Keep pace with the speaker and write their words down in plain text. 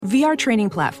VR training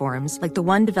platforms, like the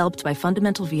one developed by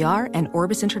Fundamental VR and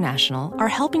Orbis International, are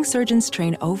helping surgeons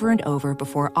train over and over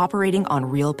before operating on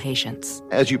real patients.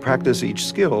 As you practice each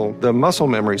skill, the muscle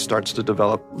memory starts to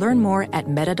develop. Learn more at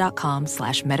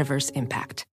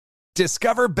meta.com/metaverseimpact.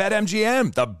 Discover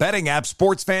BetMGM, the betting app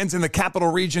sports fans in the capital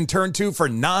region turn to for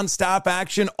nonstop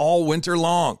action all winter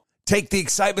long. Take the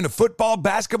excitement of football,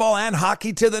 basketball, and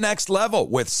hockey to the next level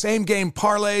with same-game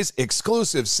parlays,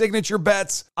 exclusive signature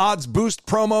bets, odds boost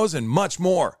promos, and much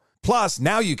more. Plus,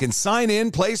 now you can sign in,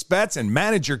 place bets, and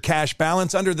manage your cash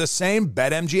balance under the same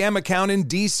BetMGM account in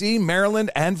D.C.,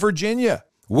 Maryland, and Virginia.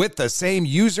 With the same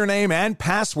username and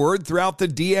password throughout the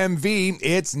DMV,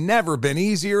 it's never been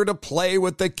easier to play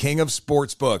with the king of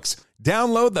sportsbooks.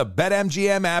 Download the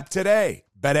BetMGM app today.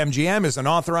 BetMGM is an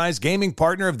authorized gaming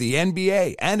partner of the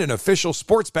NBA and an official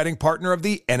sports betting partner of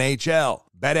the NHL.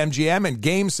 BetMGM and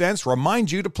GameSense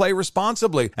remind you to play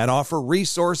responsibly and offer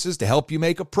resources to help you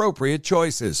make appropriate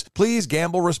choices. Please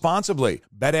gamble responsibly.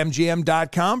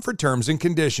 BetMGM.com for terms and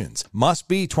conditions. Must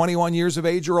be 21 years of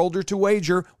age or older to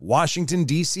wager. Washington,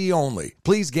 D.C. only.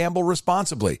 Please gamble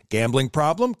responsibly. Gambling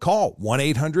problem? Call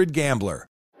 1-800-GAMBLER.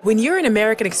 When you're an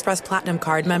American Express Platinum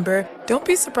Card member, don't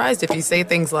be surprised if you say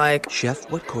things like, "Chef,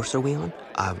 what course are we on?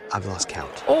 I've lost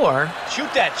count." Or,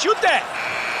 "Shoot that, shoot that!"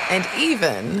 And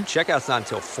even, "Checkout's not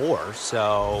until 4,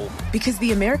 so..." Because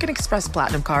the American Express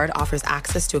Platinum Card offers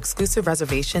access to exclusive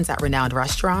reservations at renowned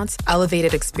restaurants,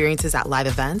 elevated experiences at live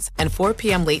events, and 4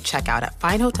 p.m. late checkout at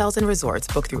fine hotels and resorts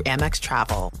booked through Amex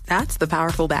Travel. That's the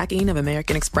powerful backing of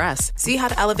American Express. See how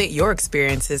to elevate your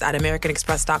experiences at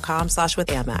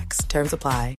americanexpress.com/withAmex. Terms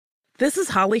apply. This is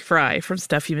Holly Fry from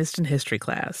Stuff You Missed in History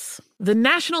class. The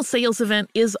national sales event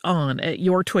is on at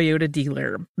your Toyota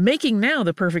dealer, making now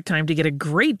the perfect time to get a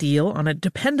great deal on a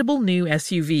dependable new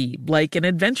SUV, like an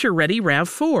adventure-ready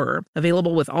RAV4.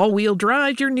 Available with all-wheel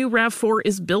drive, your new RAV4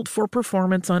 is built for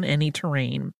performance on any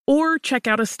terrain. Or check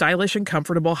out a stylish and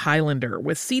comfortable Highlander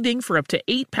with seating for up to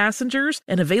 8 passengers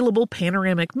and available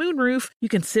panoramic moonroof. You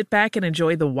can sit back and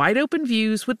enjoy the wide-open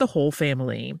views with the whole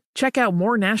family. Check out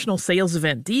more national sales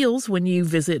event deals when you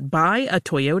visit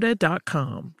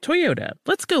buyatoyota.com. Toyota.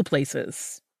 Let's go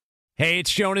places. Hey,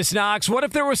 it's Jonas Knox. What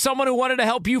if there was someone who wanted to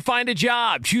help you find a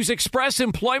job? Choose Express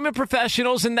Employment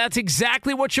Professionals, and that's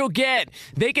exactly what you'll get.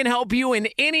 They can help you in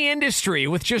any industry.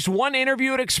 With just one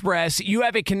interview at Express, you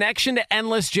have a connection to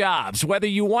endless jobs. Whether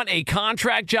you want a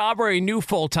contract job or a new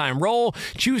full-time role,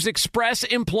 choose Express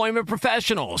Employment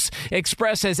Professionals.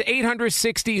 Express has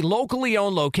 860 locally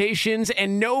owned locations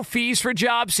and no fees for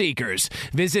job seekers.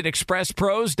 Visit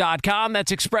expresspros.com.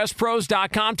 That's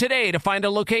expresspros.com today to find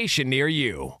a location near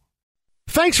you.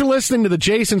 Thanks for listening to the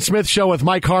Jason Smith Show with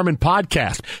Mike Harmon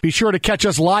podcast. Be sure to catch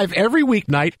us live every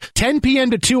weeknight, 10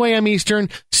 p.m. to 2 a.m. Eastern,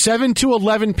 7 to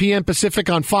 11 p.m. Pacific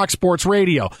on Fox Sports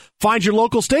Radio. Find your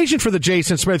local station for the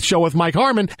Jason Smith Show with Mike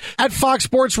Harmon at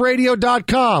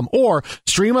foxsportsradio.com or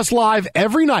stream us live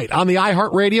every night on the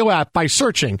iHeartRadio app by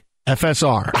searching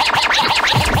FSR. Now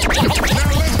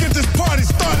let's get this party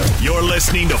started. You're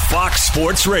listening to Fox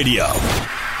Sports Radio.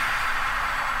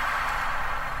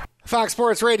 Fox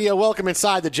Sports Radio, welcome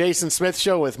inside the Jason Smith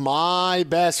Show with my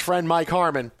best friend, Mike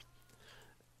Harmon.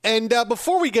 And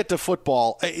before we get to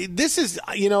football, this is,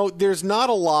 there's not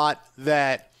a lot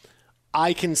that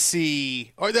I can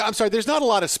see, there's not a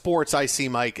lot of sports I see,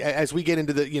 Mike, as we get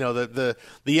into the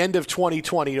end of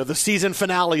 2020, the season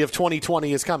finale of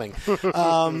 2020 is coming.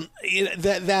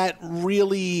 that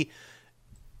really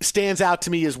stands out to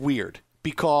me as weird.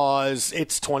 Because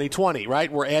it's 2020,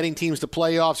 right? We're adding teams to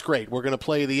playoffs. Great. We're going to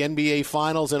play the NBA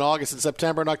Finals in August and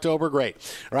September and October. Great.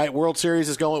 Right? World Series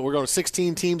is going. We're going to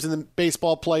 16 teams in the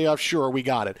baseball playoffs. Sure, we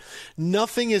got it.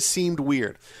 Nothing has seemed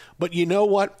weird. But you know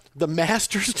what? The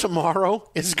Masters tomorrow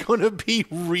is going to be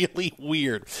really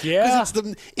weird. Yeah.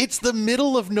 It's the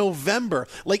middle of November.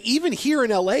 Like, even here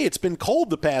in L.A., it's been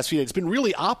cold the past few days. It's been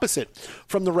really opposite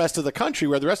from the rest of the country,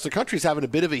 where the rest of the country is having a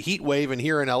bit of a heat wave, and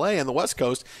here in L.A. on the West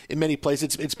Coast, in many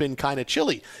places, it's been kind of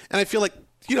chilly. And I feel like,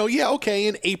 okay,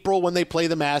 in April when they play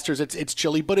the Masters, it's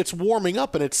chilly, but it's warming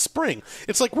up and it's spring.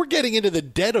 It's like we're getting into the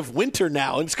dead of winter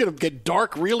now, and it's going to get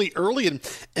dark really early, and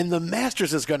the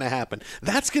Masters is going to happen.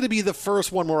 That's going to be the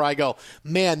first one where I go,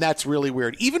 man, that's really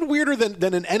weird. Even weirder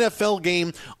than an NFL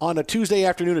game on a Tuesday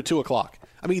afternoon at 2 o'clock.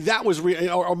 I mean, that was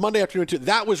or Monday afternoon too.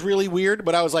 That was really weird,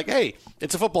 but I was like, hey,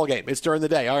 it's a football game. It's during the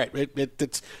day. All right,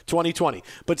 it's 2020.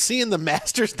 But seeing the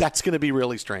Masters, that's going to be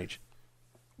really strange.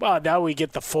 Well, now we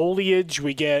get the foliage.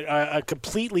 We get a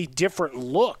completely different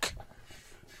look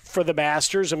for the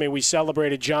Masters. I mean, we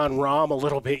celebrated John Rahm a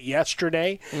little bit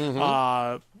yesterday.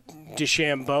 Mm-hmm.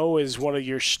 DeChambeau is one of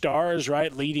your stars,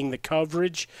 right, leading the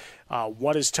coverage.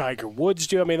 What does Tiger Woods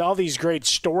do? I mean, all these great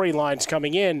storylines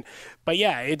coming in. But,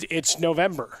 yeah, it's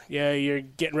November. Yeah, you're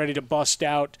getting ready to bust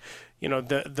out,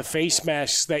 the face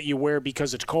masks that you wear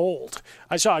because it's cold.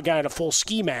 I saw a guy in a full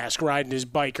ski mask riding his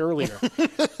bike earlier.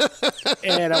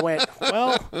 And I went,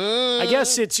 well, I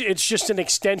guess it's just an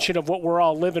extension of what we're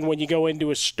all living when you go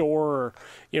into a store or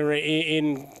you're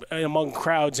in among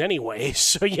crowds anyway.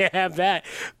 So you have that.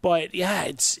 But, yeah,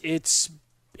 it's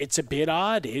a bit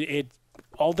odd.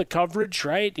 All the coverage,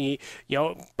 right?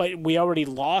 But we already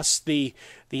lost the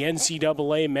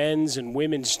NCAA men's and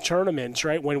women's tournaments,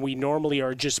 right? When we normally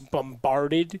are just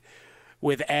bombarded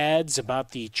with ads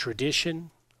about the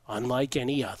tradition unlike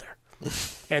any other.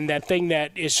 And that thing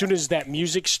that as soon as that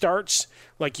music starts,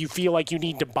 like you feel like you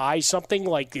need to buy something,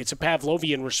 like it's a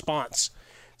Pavlovian response.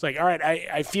 It's like, all right,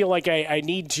 I feel like I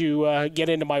need to get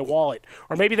into my wallet.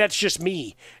 Or maybe that's just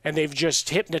me, and they've just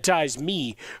hypnotized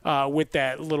me with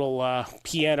that little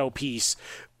piano piece.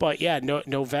 But, yeah,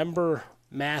 November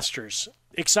Masters.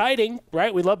 Exciting,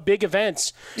 right? We love big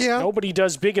events. Yeah. Nobody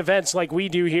does big events like we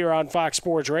do here on Fox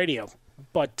Sports Radio.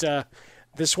 But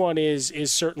this one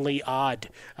is certainly odd.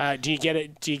 Do you get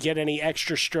it? Do you get any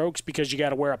extra strokes because you got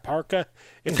to wear a parka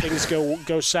if things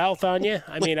go south on you?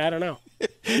 I mean, I don't know.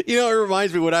 It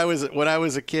reminds me when I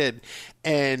was a kid,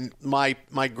 and my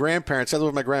grandparents. I lived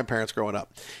with my grandparents growing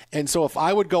up, and so if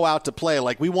I would go out to play,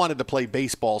 like we wanted to play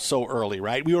baseball so early,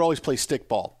 right? We would always play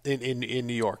stickball in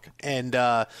New York, and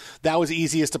that was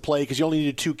easiest to play because you only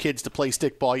needed 2 kids to play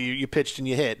stickball. You pitched and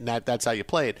you hit, and that's how you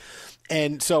played.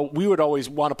 And so we would always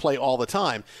want to play all the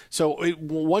time. So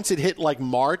once it hit like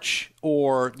March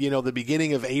or, the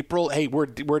beginning of April, hey, we're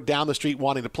down the street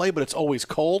wanting to play, but it's always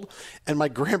cold. And my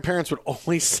grandparents would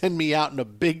always send me out in a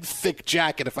big, thick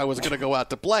jacket if I was going to go out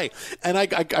to play. And I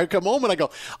come home and I go,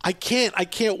 I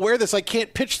can't wear this. I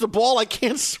can't pitch the ball. I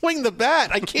can't swing the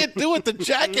bat. I can't do it. The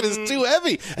jacket is too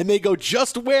heavy. And they go,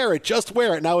 just wear it.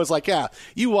 And I was like, yeah,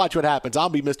 you watch what happens. I'll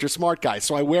be Mr. Smart Guy.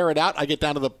 So I wear it out. I get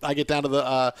down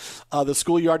to the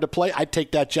schoolyard to play. I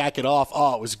take that jacket off.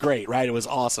 Oh, it was great, right? It was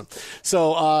awesome.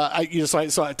 So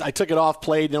I took it off,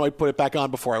 played, and then I put it back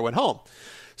on before I went home.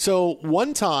 So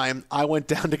one time I went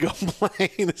down to go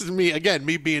play. This is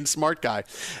me being smart guy.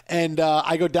 And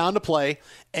I go down to play,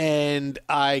 and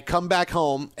I come back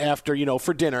home after,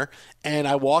 for dinner, and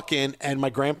I walk in, and my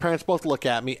grandparents both look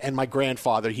at me, and my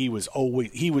grandfather, he was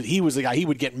the guy, he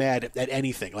would get mad at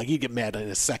anything. Like, he'd get mad in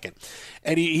a second.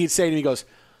 And he'd say to me, he goes,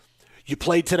 you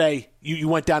played today. You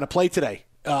went down to play today.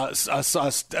 A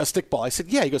stickball. I said,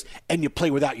 yeah. He goes, and you play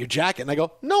without your jacket? And I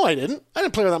go, no, I didn't. I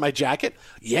didn't play without my jacket.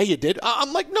 Yeah, you did.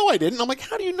 I'm like, no, I didn't. I'm like,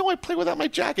 how do you know I play without my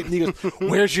jacket? And he goes,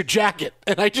 where's your jacket?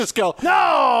 And I just go,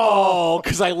 no,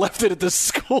 because I left it at the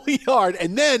schoolyard.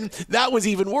 And then that was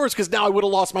even worse because now I would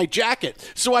have lost my jacket.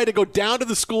 So I had to go down to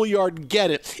the schoolyard and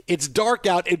get it. It's dark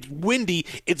out. It's windy.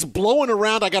 It's blowing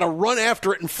around. I got to run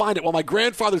after it and find it while my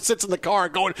grandfather sits in the car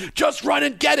going, just run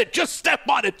and get it. Just step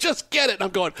on it. Just get it. And I'm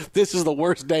going, this is the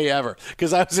worst day ever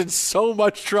because I was in so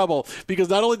much trouble because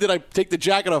not only did I take the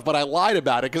jacket off, but I lied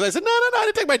about it because I said, no, I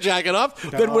didn't take my jacket off.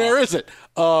 No. Then where is it?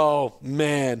 Oh,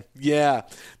 man. Yeah.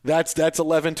 That's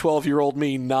 11, 12-year-old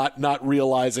me not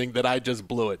realizing that I just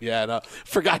blew it. Yeah, no.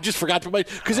 Just forgot to put my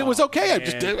 – because it was okay.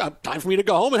 Time for me to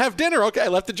go home and have dinner. Okay, I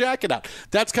left the jacket out.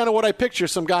 That's kind of what I picture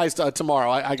some guys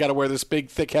tomorrow. I got to wear this big,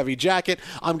 thick, heavy jacket.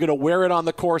 I'm going to wear it on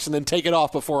the course and then take it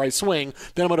off before I swing.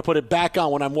 Then I'm going to put it back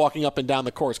on when I'm walking up and down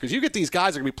the course because you get these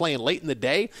guys that are going to be playing late in the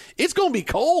day. It's going to be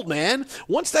cold, man.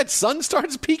 Once that sun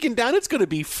starts peeking down, it's going to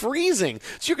be freezing.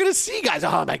 So you're going to see guys,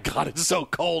 oh, my God, it's so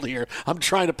cold here. I'm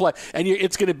trying to play. And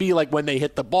it's going to be like when they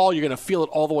hit the ball, you're going to feel it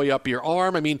all the way up your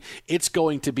arm. I mean, it's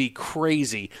going to be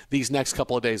crazy these next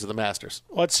couple of days of the Masters.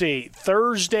 Let's see.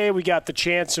 Thursday, we got the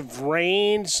chance of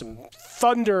rain, some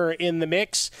thunder in the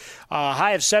mix.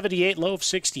 High of 78, low of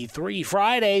 63.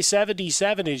 Friday,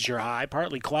 77 is your high,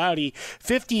 partly cloudy.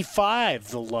 55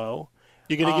 the low.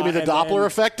 You're going to give me the Doppler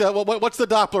effect? What's the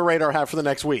Doppler radar have for the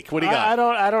next week? What do you got?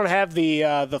 I don't have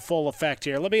the full effect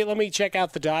here. Let me check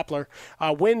out the Doppler.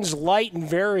 Winds light and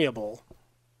variable.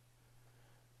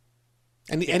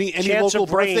 Any local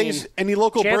birthdays? Any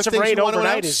local birthdays you want to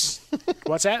announce?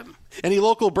 What's that? Any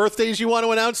local birthdays you want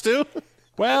to announce too?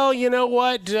 Well, you know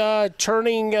what?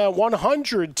 Turning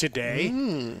 100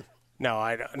 today. No,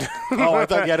 I don't. Oh, I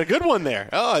thought you had a good one there.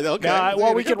 Oh, okay. No,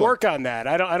 well, we could work on that.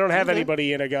 I don't have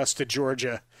anybody in Augusta,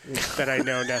 Georgia, that I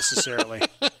know necessarily.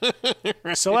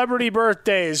 Celebrity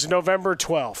birthdays, November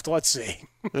 12th. Let's see.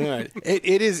 All right.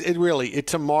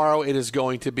 Tomorrow it is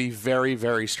going to be very,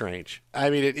 very strange. I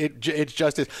mean, it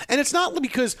just is. And it's not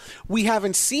because we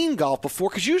haven't seen golf before,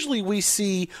 because usually we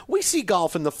see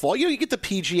golf in the fall. You get the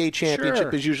PGA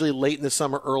Championship is usually late in the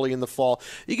summer, early in the fall.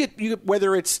 You get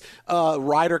whether it's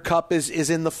Ryder Cup is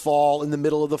in the fall, in the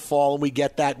middle of the fall, and we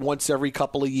get that once every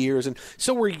couple of years. And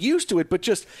so we're used to it, but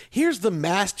just here's the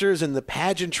Masters and the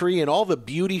pageantry and all the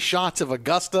beauty shots of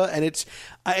Augusta, and it's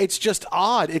just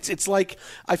odd. It's like,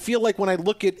 I feel like when I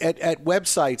look at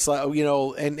websites,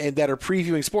 and that are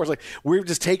previewing sports, like we're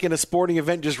just taking a sporting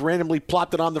event, just randomly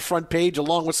plopped it on the front page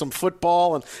along with some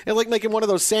football, and like making one of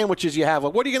those sandwiches you have.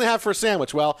 Like, what are you going to have for a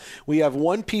sandwich? Well, we have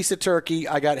one piece of turkey.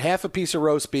 I got half a piece of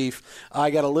roast beef. I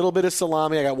got a little bit of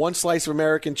salami. I got one slice of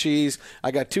American cheese.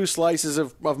 I got 2 slices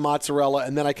of mozzarella,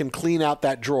 and then I can clean out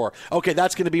that drawer. Okay,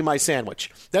 that's going to be my sandwich.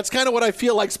 That's kind of what I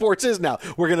feel like sports is now.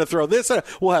 We're going to throw this.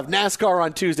 We'll have NASCAR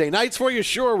on Tuesday nights for you.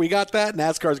 Sure, we got that.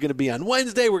 NASCAR is going to be on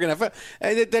Wednesday. We're going to have,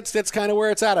 and that's kind of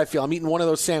where it's at. I feel I'm eating one of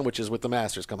those sandwiches with the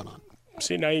Masters coming on.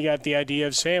 See, now you got the idea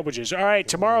of sandwiches. All right,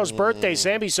 tomorrow's birthday,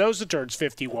 Sammy Sosa turns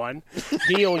 51.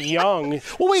 Neil Young,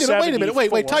 well, wait a minute.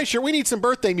 Wait, Tysher, we need some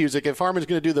birthday music if Harmon's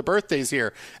going to do the birthdays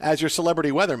here as your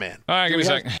celebrity weatherman. All right, give me a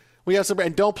second. We have some,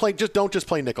 and don't just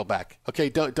play Nickelback. Okay,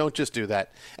 don't just do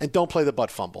that, and don't play the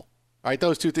butt fumble. All right,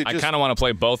 those two things. I kind of want to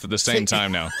play both at the same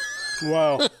time now.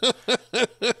 Whoa.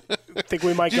 I think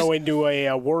we might go into a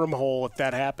wormhole if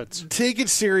that happens. Take it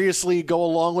seriously, go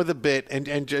along with a bit,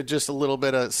 and just a little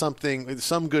bit of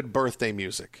some good birthday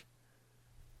music.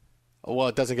 Well,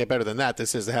 it doesn't get better than that.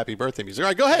 This is the happy birthday music. All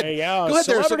right, go ahead. There you go. Go ahead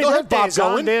there. So go ahead, Bob.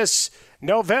 On this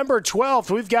November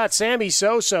 12th, we've got Sammy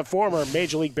Sosa, former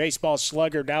Major League Baseball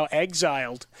slugger, now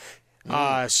exiled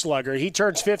slugger. He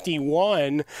turns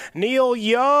 51. Neil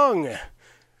Young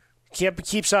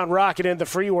keeps on rocking in the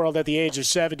free world at the age of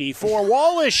 74.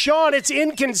 Wallace Shawn, it's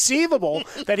inconceivable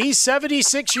that he's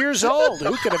 76 years old.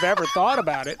 Who could have ever thought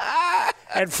about it?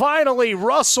 And finally,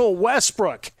 Russell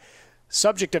Westbrook,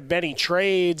 subject of many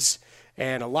trades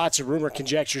and lots of rumor,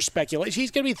 conjecture, speculation.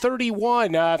 He's going to be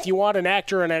 31. If you want an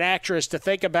actor and an actress to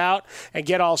think about and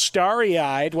get all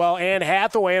starry-eyed, well, Anne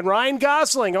Hathaway and Ryan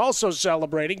Gosling also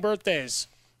celebrating birthdays.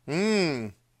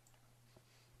 The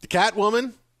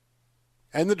Catwoman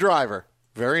and the Driver.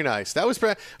 Very nice. That was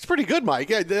pretty good, Mike.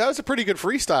 Yeah, that was a pretty good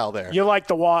freestyle there. You like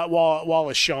the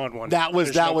Wallace Shawn one? That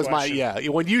was my.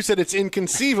 When you said it's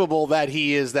inconceivable that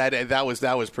he is that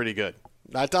was pretty good.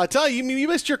 I'll tell you, you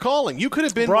missed your calling. You could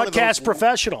have been broadcast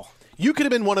professional. You could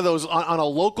have been one of those on a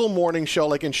local morning show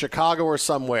like in Chicago or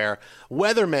somewhere,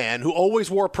 weatherman who always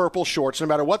wore purple shorts. No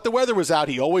matter what the weather was out,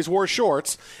 he always wore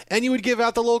shorts, and you would give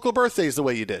out the local birthdays the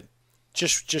way you did.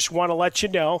 Just want to let you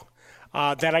know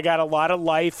that I got a lot of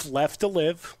life left to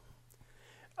live,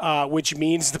 which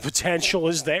means the potential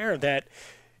is there that,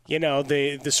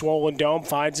 the Swollen Dome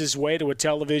finds its way to a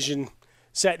television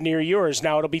set near yours.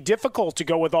 Now, it'll be difficult to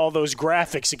go with all those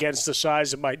graphics against the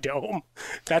size of my dome.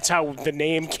 That's how the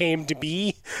name came to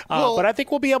be. But I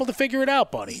think we'll be able to figure it out,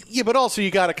 buddy. Yeah, but also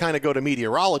you got to kind of go to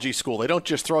meteorology school. They don't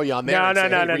just throw you on there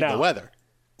read the weather.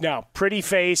 No, pretty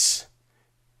face,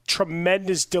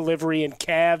 tremendous delivery, and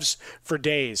calves for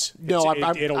days.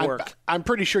 It'll work. I'm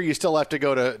pretty sure you still have to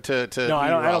go to no,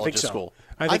 I don't think so. School.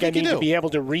 I think I need to be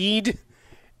able to read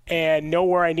and know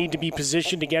where I need to be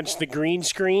positioned against the green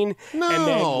screen. No. And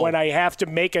then when I have to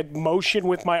make a motion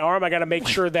with my arm, I got to make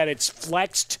sure that it's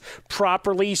flexed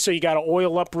properly. So you got to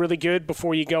oil up really good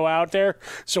before you go out there.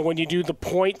 So when you do the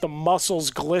point, the muscles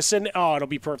glisten. Oh, it'll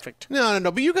be perfect. No.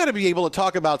 But you got to be able to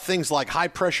talk about things like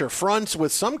high-pressure fronts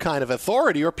with some kind of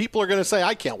authority, or people are going to say,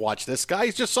 I can't watch this guy.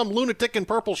 He's just some lunatic in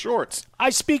purple shorts. I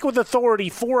speak with authority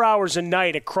 4 hours a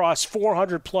night across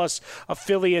 400-plus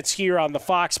affiliates here on the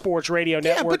Fox Sports Radio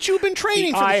Network. But you've been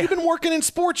training for this. You've been working in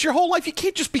sports your whole life. You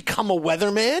can't just become a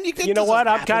weatherman. You know what?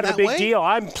 I'm kind of a big deal.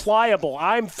 I'm pliable.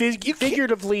 I'm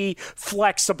figuratively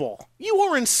flexible. You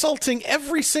are insulting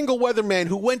every single weatherman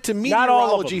who went to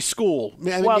meteorology school.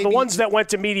 The ones that went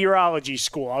to meteorology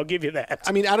school. I'll give you that.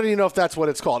 I don't even know if that's what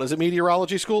it's called. Is it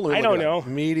meteorology school? I don't know.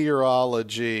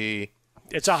 Meteorology.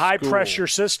 It's a high-pressure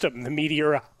system, the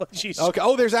meteorology school. Okay.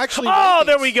 Oh, there's actually... Oh,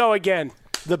 there we go again.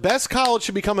 The best college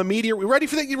should become a meteor. Ready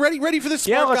for that? You ready for this?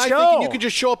 Yeah, let's go. Thinking you can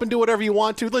just show up and do whatever you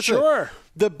want to. Listen, sure.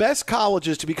 The best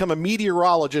colleges to become a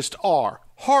meteorologist are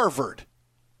Harvard,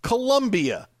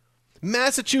 Columbia,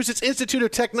 Massachusetts Institute of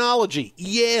Technology,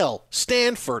 Yale,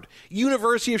 Stanford,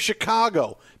 University of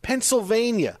Chicago,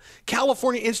 Pennsylvania,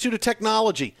 California Institute of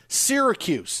Technology,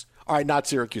 Syracuse. All right, not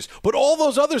Syracuse. But all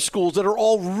those other schools that are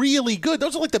all really good,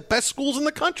 those are like the best schools in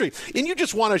the country. And you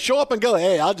just want to show up and go,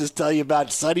 hey, I'll just tell you about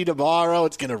sunny tomorrow.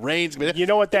 It's going to rain. You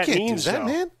know what that means, do that, though?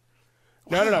 man?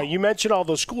 No. You mentioned all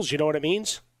those schools. You know what it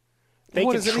means? They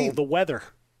What does it control mean? the weather.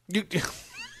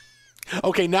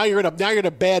 Okay, now you're in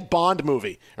a bad Bond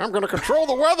movie. I'm going to control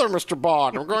the weather, Mr.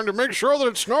 Bond. I'm going to make sure that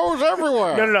it snows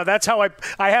everywhere. No. That's how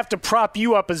I have to prop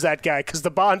you up as that guy, because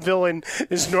the Bond villain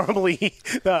is normally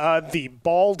the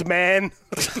bald man.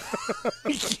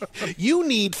 You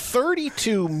need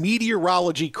 32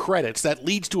 meteorology credits that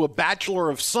leads to a Bachelor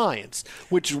of Science,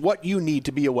 which is what you need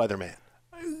to be a weatherman.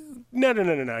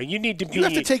 No. You need to be. You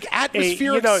have to take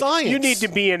atmospheric science. You need to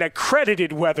be an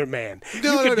accredited weatherman.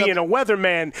 You could be a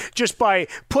weatherman just by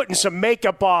putting some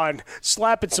makeup on,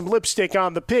 slapping some lipstick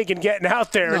on the pig, and getting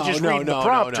out there and just reading the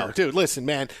prompter. No. Dude, listen,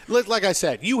 man. Like I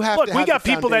said, you have Look, to have we got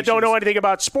people that don't know anything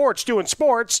about sports doing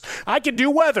sports. I can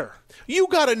do weather. You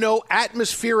got to know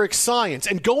atmospheric science,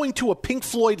 and going to a Pink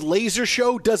Floyd laser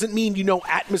show doesn't mean you know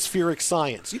atmospheric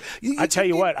science. I tell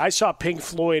you what, I saw Pink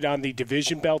Floyd on the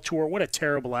Division Bell tour. What a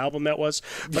terrible album that was.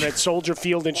 But at Soldier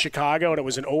Field in Chicago, and it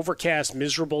was an overcast,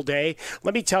 miserable day.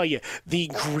 Let me tell you,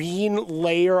 the green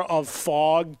layer of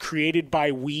fog created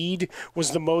by weed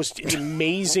was the most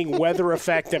amazing weather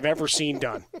effect I've ever seen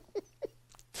done.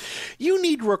 You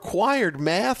need required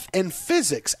math and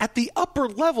physics at the upper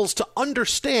levels to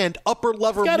understand upper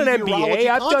level I've got an meteorology MBA.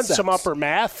 I've concepts. done some upper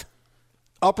math.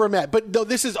 Upper math. But no,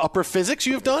 this is upper physics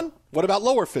you've done? What about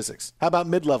lower physics? How about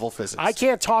mid-level physics? I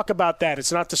can't talk about that.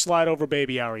 It's not the slide over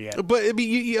baby hour yet. But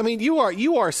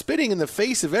you are spitting in the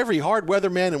face of every hard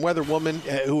weatherman and weatherwoman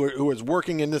who is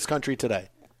working in this country today.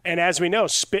 And as we know,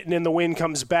 spitting in the wind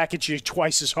comes back at you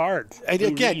twice as hard. And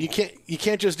again, you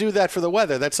can't just do that for the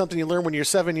weather. That's something you learn when you're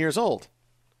 7 years old.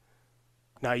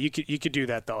 No, you could do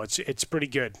that though. It's pretty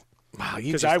good. Wow,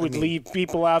 because I would leave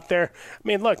people out there. I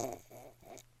mean, look,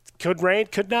 could rain,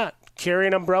 could not. Carry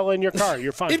an umbrella in your car.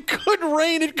 You're fine. It could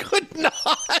rain. It could not.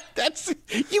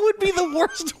 You would be the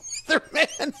worst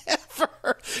weatherman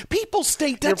ever. People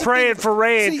state you're praying for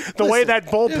rain. The way that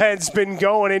bullpen's been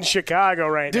going in Chicago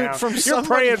right now. You're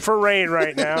praying for rain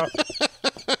right now.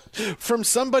 From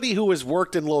somebody who has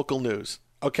worked in local news.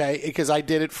 Okay, because I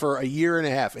did it for a year and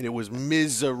a half, and it was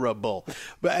miserable.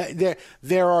 But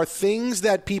there are things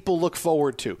that people look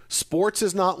forward to. Sports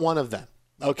is not one of them.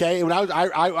 Okay, when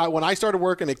I started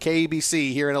working at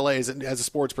KBC here in LA as a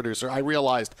sports producer, I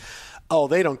realized,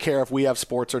 they don't care if we have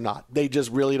sports or not. They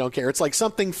just really don't care. It's like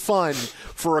something fun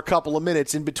for a couple of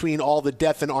minutes in between all the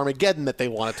death and Armageddon that they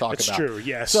want to talk about. It's true,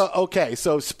 yes.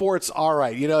 So sports, all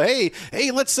right.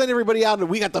 Hey, let's send everybody out, and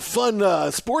we got the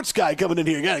fun sports guy coming in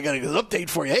here. Got an update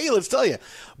for you. Hey, let's tell you.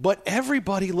 But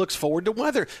everybody looks forward to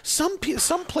weather. Some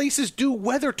places do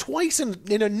weather twice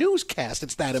in a newscast.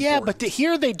 It's that important. Yeah, but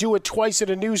here they do it twice in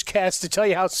a newscast to tell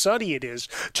you how sunny it is,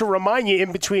 to remind you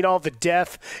in between all the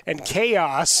death and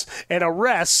chaos and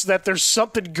arrests that there's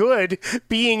something good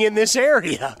being in this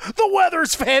area. The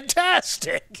weather's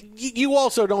fantastic. You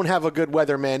also don't have a good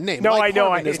weatherman name. No, Mike I know.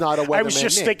 Harmon is not a weatherman I was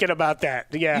just thinking about that.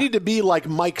 Yeah, you need to be like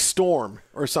Mike Storm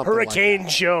or something. Hurricane like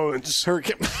that. Jones.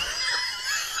 Hurricane.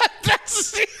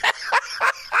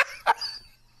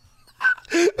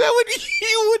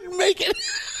 You wouldn't make it.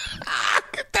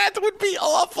 That would be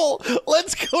awful.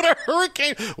 Let's go to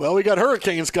Hurricane. Well, we got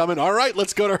hurricanes coming. All right,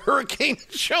 let's go to Hurricane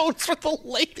Jones for the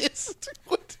latest.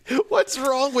 What's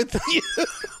wrong with you?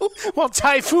 Well,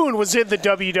 Typhoon was in the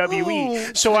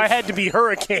WWE, so I had to be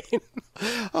Hurricane.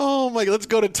 Oh, my God. Let's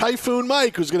go to Typhoon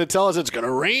Mike, who's going to tell us it's going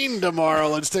to rain tomorrow.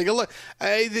 Let's take a look.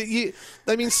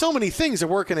 So many things are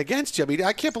working against you. I mean,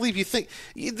 I can't believe you think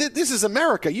this is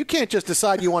America. You can't just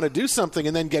decide you want to do something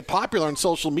and then get popular on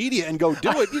social media and go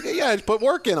do it. Just put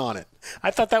work in on it.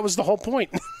 I thought that was the whole point.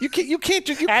 You can't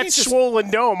just at Swollen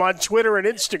Dome on Twitter and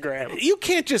Instagram. You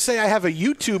can't just say I have a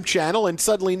YouTube channel and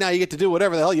suddenly now you get to do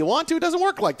whatever the hell you want to. It doesn't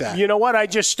work like that. You know what? I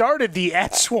just started the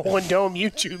at Swollen Dome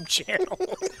YouTube channel.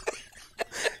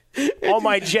 All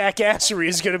my jackassery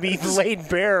is going to be laid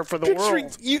bare for the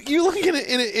world. You look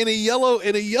in a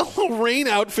yellow rain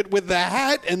outfit with the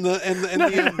hat and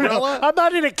the umbrella. No. I'm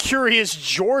not in a Curious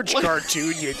George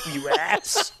cartoon, you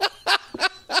ass.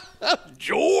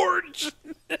 George.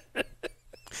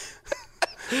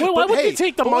 Well, why would you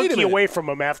take the monkey away from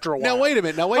him after a while? Now, wait a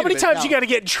minute. How many times you got to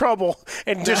get in trouble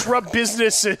and disrupt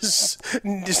businesses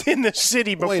in the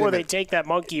city before they take that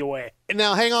monkey away?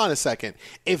 Now, hang on a second.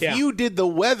 If you did the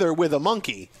weather with a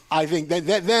monkey, I think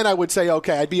then I would say,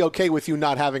 okay, I'd be okay with you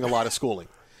not having a lot of schooling.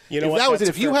 You know if what? that was it,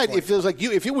 That's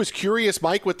if it was Curious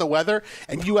Mike with the weather,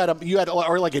 and you had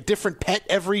or like a different pet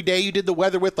every day you did the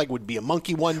weather with, like would be a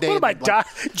monkey one day. What am I,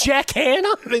 Jack Hanna?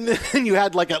 And then you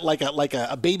had like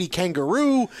a baby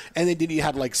kangaroo, and then you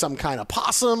had like some kind of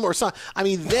possum or something. I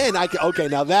mean, then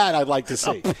now that I'd like to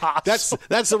see.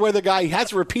 That's where the guy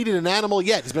hasn't repeated an animal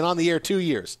yet. He's been on the air 2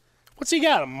 years. What's he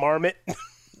got? A marmot?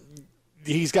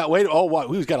 He's got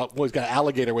he's got an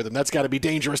alligator with him. That's got to be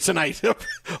dangerous tonight.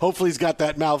 Hopefully he's got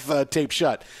that mouth taped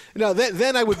shut. No,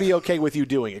 then I would be okay with you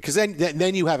doing it, because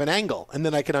then you have an angle, and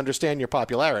then I can understand your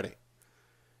popularity.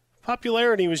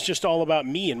 Popularity was just all about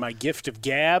me and my gift of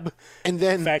gab, and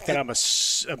then the fact that I'm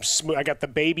smooth. I got the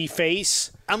baby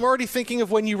face. I'm already thinking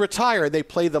of when you retire. They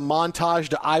play the montage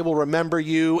to "I Will Remember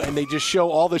You," and they just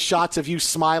show all the shots of you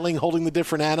smiling, holding the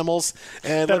different animals.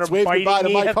 And let's wave goodbye to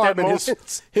Mike Harmon,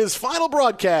 his final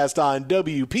broadcast on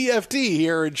WPFT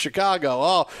here in Chicago.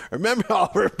 Oh,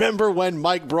 remember when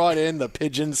Mike brought in the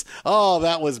pigeons? Oh,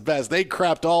 that was best. They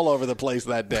crapped all over the place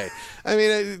that day. I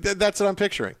mean, that's what I'm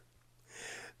picturing.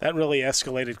 That really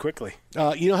escalated quickly.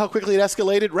 You know how quickly it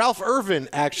escalated? Ralph Irvin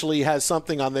actually has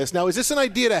something on this. Now, is this an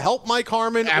idea to help Mike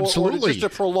Harmon? Absolutely. Or just to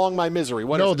prolong my misery?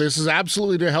 This is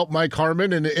absolutely to help Mike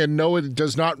Harmon, and no, it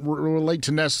does not relate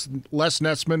to Les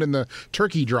Nessman and the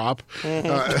turkey drop.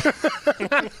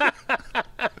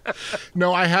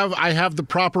 No, I have the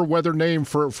proper weather name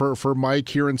for Mike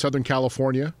here in Southern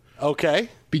California. Okay.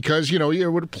 Because,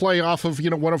 it would play off of,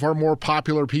 one of our more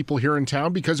popular people here in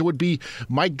town, because it would be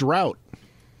Mike Drought.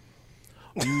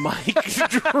 Mike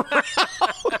Drought.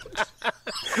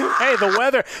 Hey,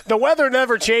 the weather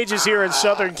never changes here in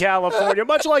Southern California.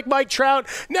 Much like Mike Trout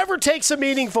never takes a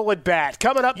meaningful at bat.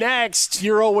 Coming up next,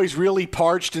 you're always really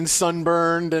parched and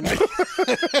sunburned, and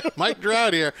Mike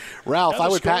Drought here. Ralph, I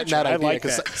would patent that idea,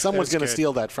 because someone's going to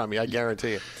steal that from you. I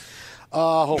guarantee you.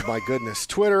 Oh, my goodness.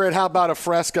 Twitter at How About a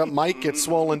Fresca. Mike gets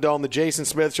Swollen Dome. The Jason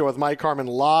Smith Show with Mike Harmon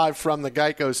live from the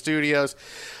Geico Studios.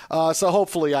 So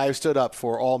hopefully I have stood up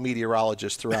for all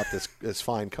meteorologists throughout this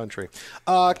fine country.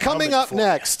 Coming up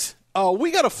next,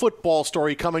 we got a football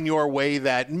story coming your way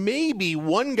that maybe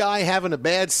one guy having a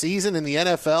bad season in the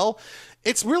NFL,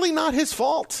 it's really not his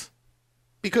fault,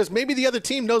 because maybe the other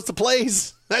team knows the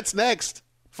plays. That's next.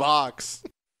 Fox.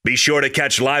 Be sure to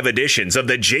catch live editions of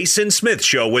The Jason Smith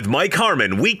Show with Mike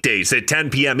Harmon weekdays at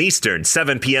 10 p.m. Eastern,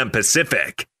 7 p.m.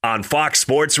 Pacific on Fox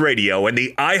Sports Radio and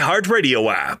the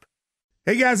iHeartRadio app.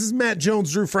 Hey guys, this is Matt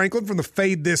Jones, Drew Franklin from the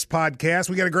Fade This podcast.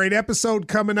 We got a great episode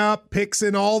coming up, picks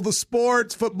in all the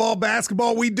sports, football,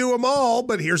 basketball, we do them all.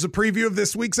 But here's a preview of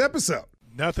this week's episode.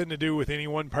 Nothing to do with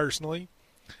anyone personally,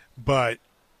 but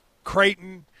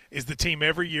Creighton is the team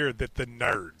every year that the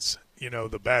nerds,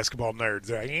 the basketball nerds,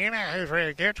 they're like, who's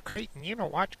really good? Creighton,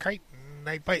 watch Creighton.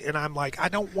 They play. And I'm like, I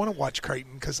don't want to watch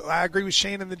Creighton, because I agree with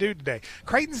Shannon the dude today.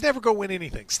 Creighton's never going to win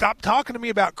anything. Stop talking to me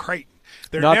about Creighton.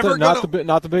 They're not never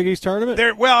the Big East tournament.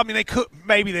 They could,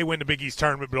 maybe they win the Big East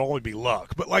tournament, but it'll only be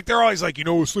luck. But they're always like,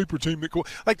 a sleeper team that cool.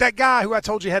 Like that guy who I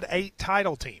told you had 8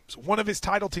 title teams. One of his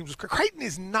title teams was Creighton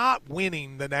is not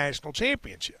winning the national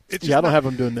championship. I don't have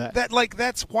them doing that.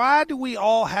 That's why do we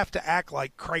all have to act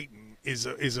like Creighton is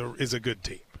a good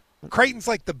team? Creighton's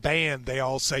like the band they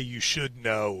all say you should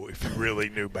know if you really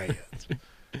knew bands.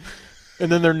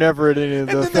 And then they're never at any of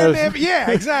the yeah,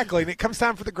 exactly. And it comes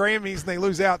time for the Grammys, and they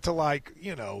lose out to,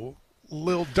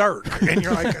 Lil Durk. And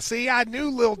you're like, see, I knew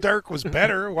Lil Durk was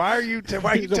better. Why are you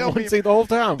telling me? The whole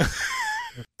time.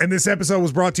 And this episode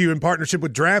was brought to you in partnership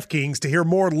with DraftKings. To hear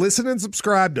more, listen and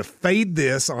subscribe to Fade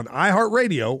This on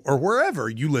iHeartRadio or wherever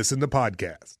you listen to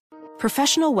podcasts.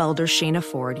 Professional welder Shayna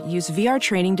Ford used VR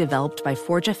training developed by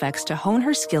ForgeFX to hone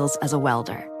her skills as a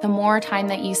welder. The more time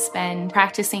that you spend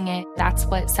practicing it, that's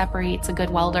what separates a good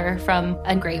welder from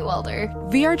a great welder.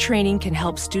 VR training can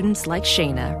help students like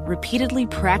Shayna repeatedly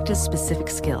practice specific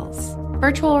skills.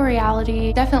 Virtual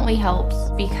reality definitely helps,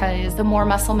 because the more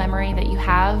muscle memory that you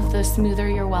have, the smoother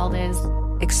your weld is.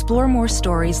 Explore more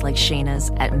stories like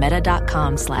Shayna's at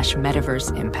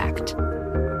meta.com/metaverseimpact.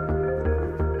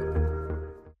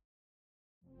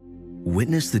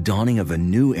 Witness the dawning of a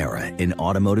new era in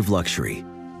automotive luxury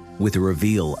with a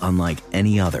reveal unlike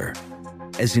any other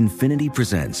as Infiniti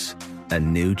presents a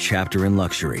new chapter in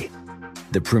luxury,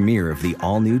 the premiere of the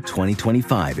all-new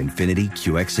 2025 Infiniti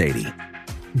QX80.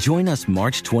 Join us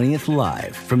March 20th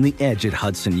live from the Edge at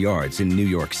Hudson Yards in New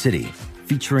York City,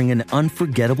 featuring an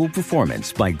unforgettable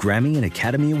performance by Grammy and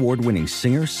Academy Award-winning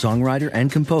singer, songwriter,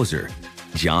 and composer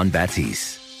Jon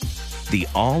Batiste. The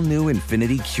all-new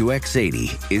Infiniti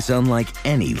QX80 is unlike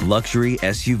any luxury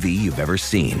SUV you've ever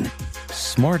seen.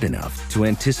 Smart enough to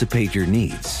anticipate your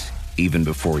needs, even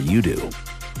before you do.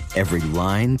 Every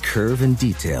line, curve, and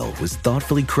detail was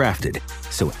thoughtfully crafted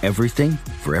so everything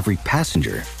for every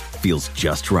passenger feels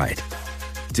just right.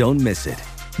 Don't miss it.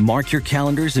 Mark your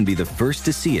calendars and be the first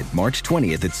to see it March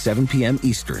 20th at 7 p.m.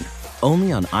 Eastern,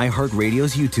 only on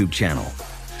iHeartRadio's YouTube channel.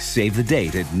 Save the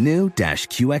date at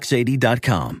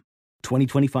new-QX80.com.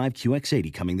 2025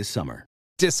 QX80 coming this summer.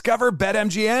 Discover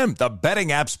BetMGM, the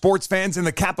betting app sports fans in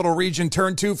the capital region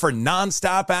turn to for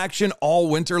nonstop action all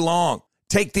winter long.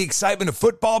 Take the excitement of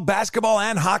football, basketball,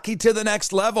 and hockey to the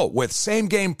next level with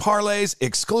same-game parlays,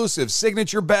 exclusive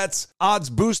signature bets, odds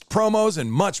boost promos,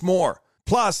 and much more.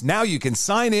 Plus, now you can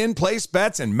sign in, place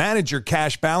bets, and manage your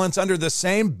cash balance under the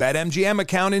same BetMGM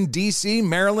account in D.C.,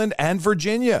 Maryland, and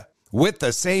Virginia. With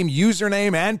the same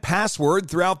username and password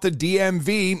throughout the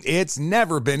DMV, it's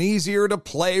never been easier to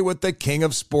play with the king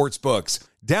of sportsbooks.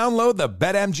 Download the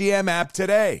BetMGM app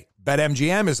today.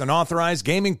 BetMGM is an authorized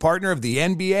gaming partner of the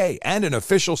NBA and an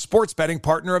official sports betting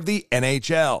partner of the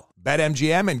NHL.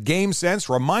 BetMGM and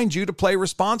GameSense remind you to play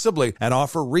responsibly and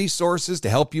offer resources to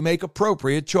help you make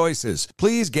appropriate choices.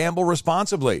 Please gamble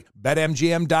responsibly.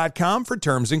 BetMGM.com for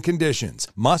terms and conditions.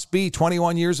 Must be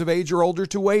 21 years of age or older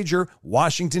to wager.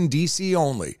 Washington, D.C.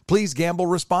 only. Please gamble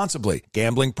responsibly.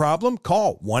 Gambling problem?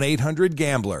 Call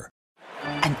 1-800-GAMBLER.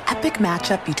 An epic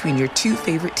matchup between your two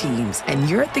favorite teams, and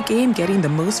you're at the game getting the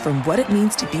most from what it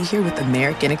means to be here with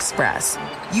American Express.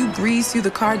 You breeze through the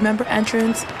card member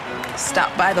entrance,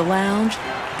 stop by the lounge.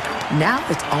 Now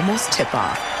it's almost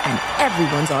tip-off, and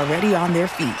everyone's already on their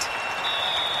feet.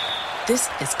 This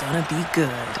is gonna be good.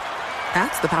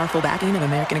 That's the powerful backing of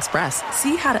American Express.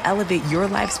 See how to elevate your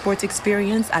live sports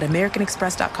experience at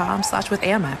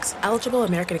americanexpress.com/withAmex. Eligible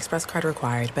American Express card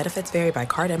required. Benefits vary by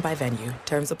card and by venue.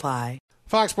 Terms apply.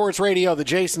 Fox Sports Radio, the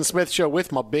Jason Smith Show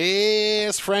with my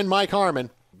best friend Mike Harmon.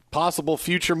 Possible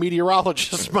future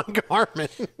meteorologist Mike Harmon.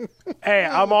 Hey,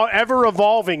 I'm all ever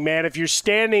evolving, man. If you're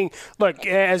standing, look,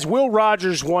 as Will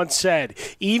Rogers once said,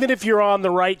 even if you're on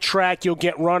the right track, you'll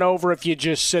get run over if you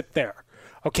just sit there.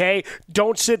 Okay?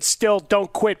 Don't sit still.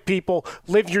 Don't quit, people.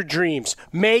 Live your dreams.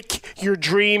 Make your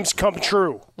dreams come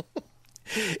true.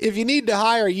 If you need to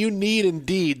hire, you need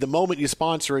Indeed. The moment you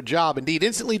sponsor a job, Indeed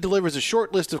instantly delivers a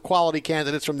short list of quality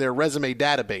candidates from their resume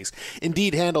database.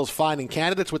 Indeed handles finding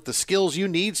candidates with the skills you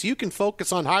need so you can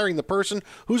focus on hiring the person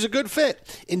who's a good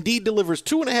fit. Indeed delivers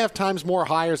 2.5 times more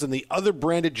hires than the other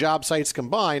branded job sites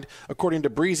combined, according to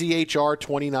Breezy HR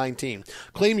 2019.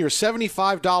 Claim your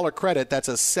 $75 credit. That's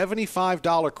a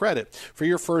 $75 credit for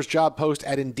your first job post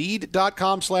at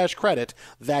Indeed.com/credit.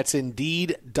 That's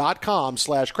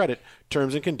Indeed.com/credit.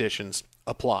 Terms and conditions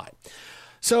apply.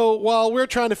 So while we're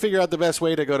trying to figure out the best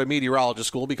way to go to meteorologist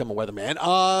school, become a weatherman,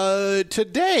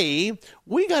 today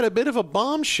we got a bit of a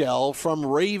bombshell from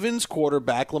Ravens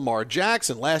quarterback Lamar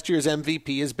Jackson. Last year's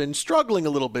MVP has been struggling a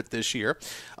little bit this year.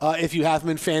 If you have him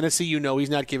in fantasy, you know he's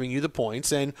not giving you the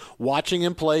points. And watching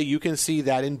him play, you can see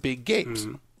that in big games.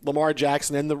 Mm-hmm. Lamar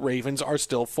Jackson and the Ravens are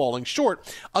still falling short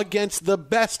against the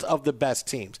best of the best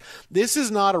teams. This is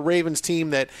not a Ravens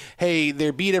team that, hey, they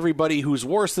beat everybody who's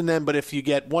worse than them, but if you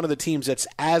get one of the teams that's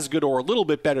as good or a little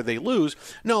bit better, they lose.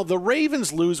 No, the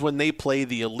Ravens lose when they play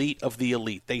the elite of the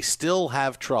elite. They still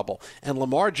have trouble. And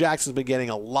Lamar Jackson's been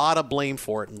getting a lot of blame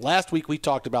for it. And last week we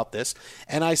talked about this,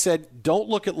 and I said, don't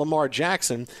look at Lamar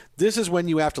Jackson. This is when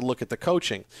you have to look at the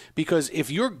coaching. Because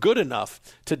if you're good enough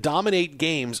to dominate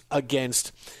games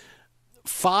against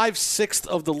 5/6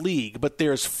 of the league, but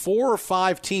there's 4 or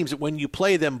 5 teams that when you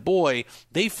play them, boy,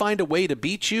 they find a way to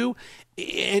beat you,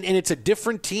 and it's a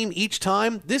different team each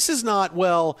time. This is not,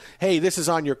 well, hey, this is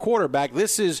on your quarterback.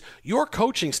 This is your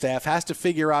coaching staff has to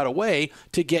figure out a way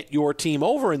to get your team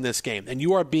over in this game, and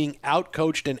you are being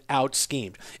out-coached and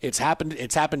out-schemed. It's happened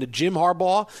to Jim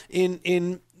Harbaugh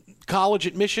in college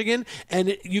at Michigan,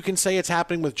 and you can say it's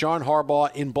happening with John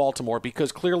Harbaugh in Baltimore,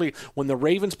 because clearly when the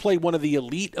Ravens play one of the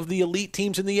elite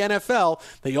teams in the NFL,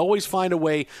 they always find a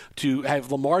way to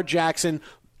have Lamar Jackson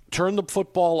turn the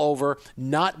football over,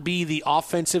 not be the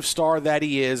offensive star that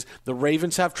he is. The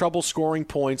Ravens have trouble scoring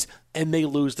points, and they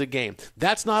lose the game.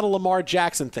 That's not a Lamar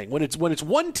Jackson thing. When it's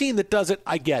one team that does it,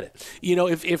 I get it. You know,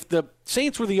 if the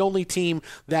Saints were the only team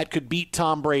that could beat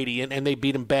Tom Brady, and they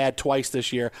beat him bad twice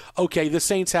this year, okay, the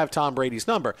Saints have Tom Brady's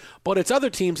number. But it's other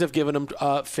teams have given him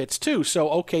fits too. So,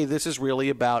 okay, this is really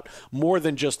about more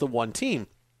than just the one team.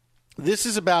 This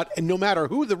is about, and no matter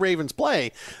who the Ravens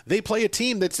play, they play a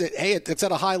team that's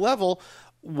at a high level.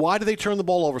 Why do they turn the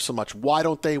ball over so much? Why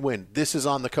don't they win? This is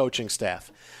on the coaching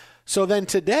staff. So then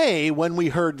today, when we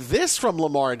heard this from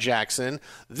Lamar Jackson,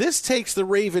 this takes the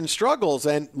Ravens' struggles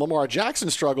and Lamar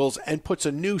Jackson's struggles and puts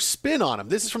a new spin on them.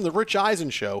 This is from the Rich Eisen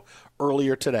show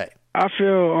earlier today. I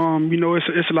feel,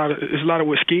 it's a lot of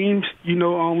with schemes. We're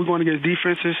going against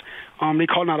defenses. They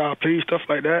calling out our plays, stuff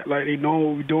like that. Like they know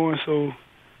what we're doing. So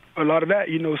a lot of that,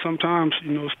 sometimes,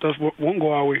 stuff won't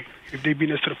go our way if they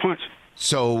beat us to the punch.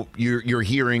 So you're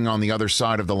hearing on the other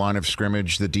side of the line of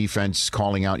scrimmage the defense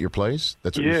calling out your plays?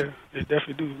 That's what they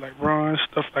definitely do. Like runs,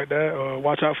 stuff like that.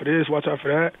 Watch out for this, watch out for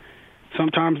that.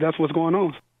 Sometimes that's what's going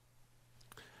on.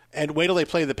 And wait till they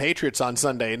play the Patriots on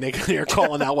Sunday, and they're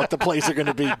calling out what the plays are going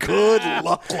to be. Good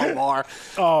luck, Lamar.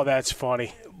 Oh, that's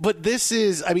funny. But this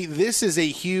is a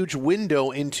huge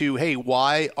window into, hey,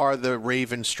 why are the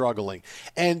Ravens struggling?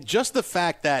 And just the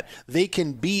fact that they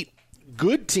can beat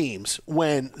good teams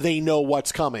when they know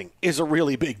what's coming is a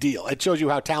really big deal. It shows you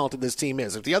how talented this team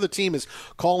is. If the other team is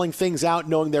calling things out,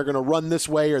 knowing they're going to run this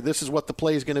way or this is what the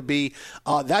play is going to be,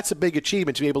 that's a big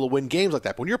achievement to be able to win games like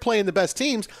that. But when you're playing the best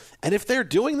teams, and if they're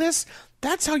doing this,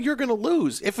 that's how you're going to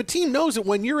lose. If a team knows that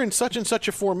when you're in such and such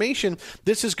a formation,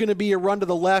 this is going to be a run to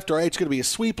the left, or it's going to be a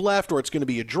sweep left, or it's going to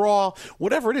be a draw,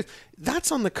 whatever it is,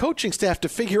 that's on the coaching staff to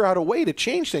figure out a way to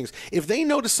change things. If they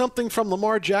notice something from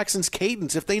Lamar Jackson's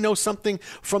cadence, if they know something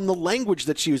from the language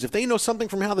that's used, if they know something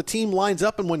from how the team lines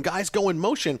up and when guys go in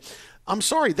motion, I'm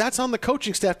sorry, that's on the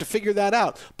coaching staff to figure that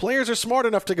out. Players are smart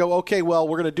enough to go, okay, well,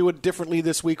 we're going to do it differently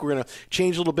this week. We're going to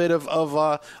change a little bit of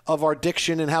our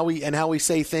diction and how we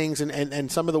say things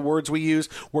and some of the words we use.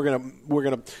 We're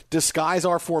going to disguise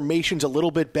our formations a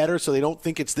little bit better so they don't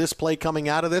think it's this play coming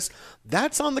out of this.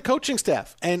 That's on the coaching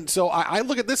staff. And so I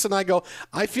look at this and I go,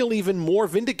 I feel even more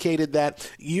vindicated that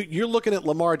you're looking at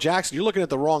Lamar Jackson. You're looking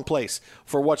at the wrong place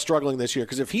for what's struggling this year.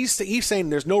 Because if he's saying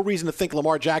there's no reason to think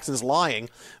Lamar Jackson's lying,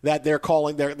 that they're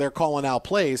calling out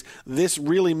plays, this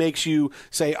really makes you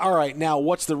say, all right, now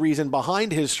what's the reason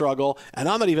behind his struggle? And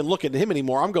I'm not even looking at him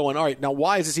anymore. I'm going, all right, now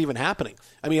why is this even happening?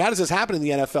 I mean, how does this happen in the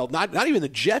NFL? Not even the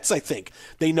Jets, I think.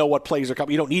 They know what plays are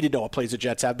coming. You don't need to know what plays the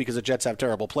Jets have because the Jets have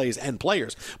terrible plays and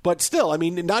players. But still, I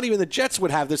mean, not even the Jets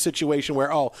would have this situation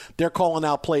where, they're calling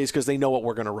out plays because they know what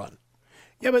we're going to run.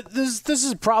 Yeah, but this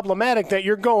is problematic that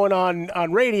you're going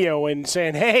on radio and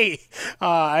saying, hey,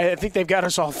 I think they've got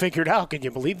us all figured out. Can you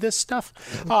believe this stuff?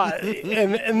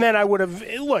 And then I would have,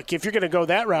 look, if you're going to go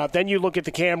that route, then you look at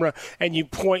the camera and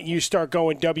you start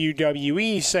going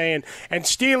WWE saying, and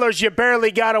Steelers, you barely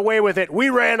got away with it. We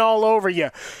ran all over you.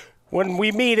 When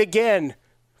we meet again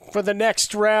for the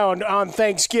next round on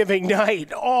Thanksgiving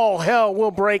night, all hell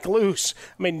will break loose.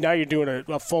 I mean, now you're doing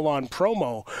a full-on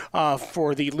promo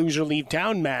for the loser leave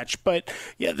town match. But,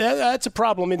 yeah, that's a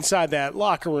problem inside that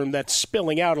locker room that's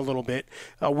spilling out a little bit.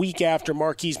 A week after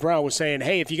Marquise Brown was saying,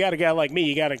 hey, if you got a guy like me,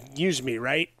 you got to use me,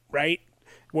 right?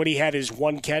 When he had his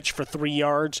one catch for 3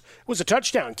 yards. It was a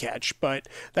touchdown catch, but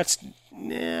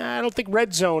I don't think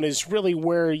red zone is really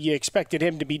where you expected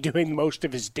him to be doing most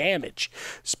of his damage.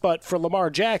 But for Lamar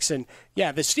Jackson,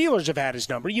 yeah, the Steelers have had his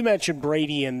number. You mentioned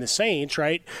Brady and the Saints,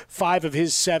 right? 5 of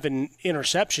his 7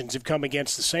 interceptions have come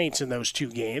against the Saints in those 2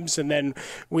 games. And then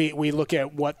we look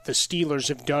at what the Steelers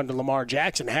have done to Lamar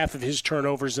Jackson. Half of his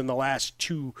turnovers in the last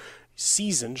 2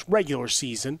 seasons, regular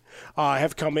season,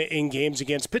 have come in games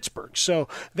against Pittsburgh. So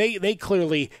they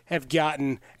clearly have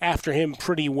gotten after him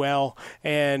pretty well,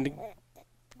 and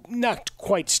not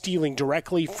quite stealing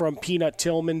directly from Peanut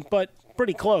Tillman, but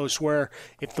pretty close, where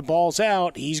if the ball's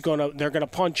out, they're gonna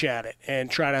punch at it and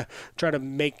try to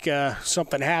make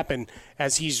something happen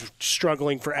as he's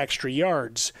struggling for extra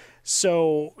yards.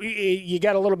 So you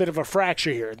got a little bit of a fracture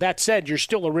here. That said, you're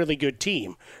still a really good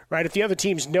team, right? If the other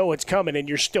teams know it's coming and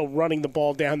you're still running the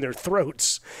ball down their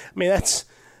throats, I mean, that's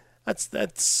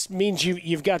means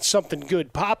you've got something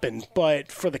good popping.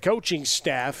 But for the coaching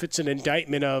staff, it's an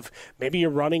indictment of maybe you're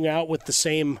running out with the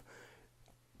same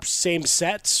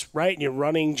sets, right? And you're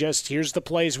running just, here's the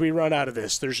plays we run out of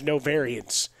this. There's no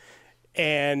variance.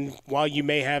 And while you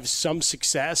may have some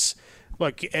success,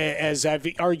 look, as I've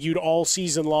argued all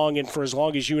season long and for as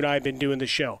long as you and I have been doing the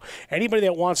show, anybody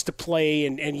that wants to play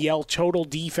and yell total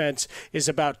defense is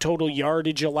about total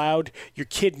yardage allowed, you're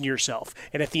kidding yourself.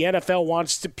 And if the NFL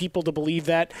wants people to believe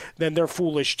that, then they're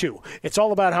foolish too. It's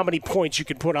all about how many points you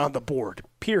can put on the board,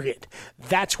 period.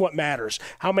 That's what matters.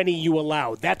 How many you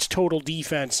allow. That's total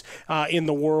defense in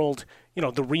the world,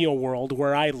 the real world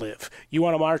where I live. You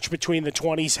want to march between the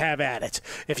 20s, have at it.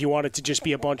 If you want it to just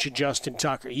be a bunch of Justin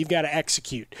Tucker, you've got to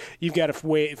execute. You've got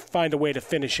to find a way to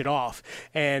finish it off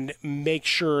and make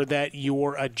sure that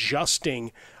you're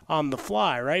adjusting on the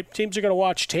fly, right? Teams are going to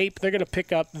watch tape. They're going to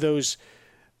pick up those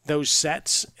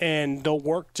sets, and they'll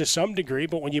work to some degree.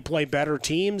 But when you play better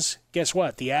teams, guess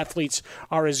what? The athletes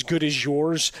are as good as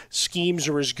yours. Schemes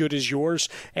are as good as yours.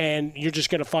 And you're just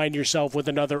going to find yourself with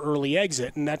another early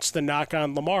exit. And that's the knock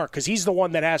on Lamar, because he's the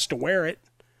one that has to wear it.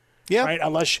 Yeah. Right?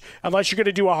 Unless you're going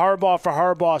to do a Harbaugh for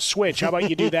Harbaugh switch. How about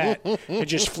you do that and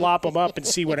just flop them up and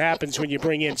see what happens when you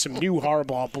bring in some new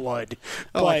Harbaugh blood.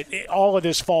 But all of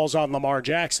this falls on Lamar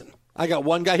Jackson. I got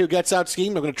one guy who gets out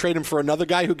schemed. I'm going to trade him for another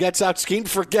guy who gets out schemed.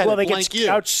 Forget it.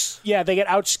 They get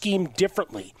out schemed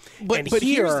differently.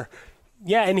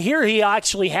 And here he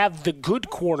actually have the good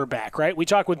quarterback, right? We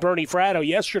talked with Bernie Fratto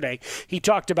yesterday. He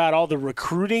talked about all the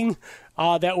recruiting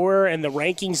that were and the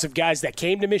rankings of guys that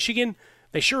came to Michigan.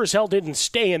 They sure as hell didn't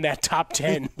stay in that top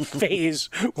 10 phase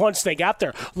once they got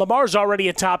there. Lamar's already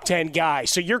a top 10 guy,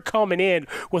 so you're coming in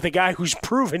with a guy who's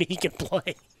proven he can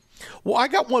play. Well, I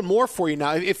got one more for you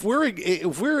now. If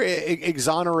we're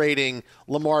exonerating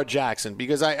Lamar Jackson,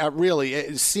 because I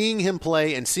really seeing him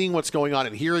play and seeing what's going on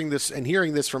and hearing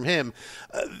this from him,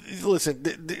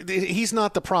 listen, he's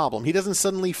not the problem. He doesn't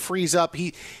suddenly freeze up.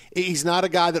 He's not a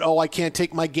guy that, I can't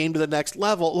take my game to the next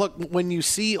level. Look, when you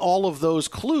see all of those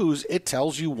clues, it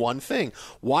tells you one thing.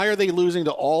 Why are they losing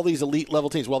to all these elite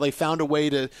level teams? Well, they found a way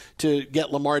to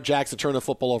get Lamar Jackson to turn the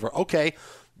football over. Okay.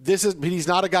 He's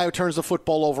not a guy who turns the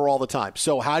football over all the time.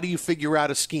 So how do you figure out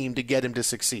a scheme to get him to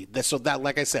succeed? So that,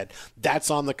 like I said,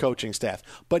 that's on the coaching staff.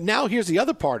 But now here's the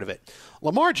other part of it.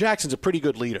 Lamar Jackson's a pretty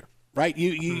good leader, right?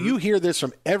 You hear this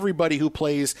from everybody who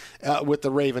plays with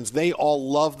the Ravens. They all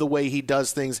love the way he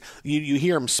does things. You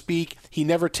hear him speak. He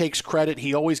never takes credit.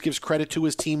 He always gives credit to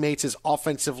his teammates, his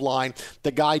offensive line.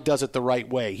 The guy does it the right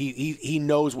way. He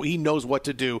knows what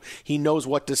to do. He knows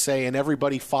what to say, and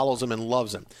everybody follows him and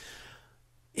loves him.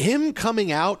 Him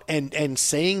coming out and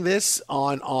saying this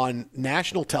on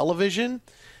national television,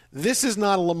 this is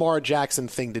not a Lamar Jackson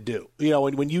thing to do.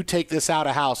 And when you take this out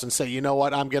of house and say, you know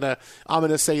what, I'm gonna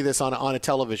say this on a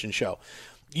television show.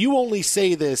 You only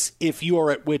say this if you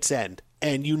are at wit's end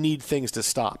and you need things to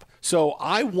stop. So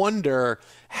I wonder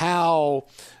how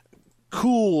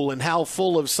cool and how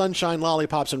full of sunshine,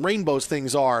 lollipops, and rainbows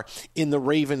things are in the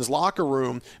Ravens locker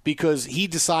room, because he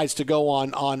decides to go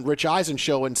on Rich Eisen's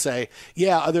show and say,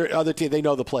 yeah, other team, they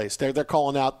know the plays. They're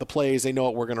calling out the plays. They know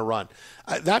what we're going to run.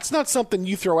 That's not something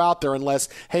you throw out there unless,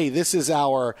 hey, this is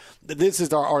our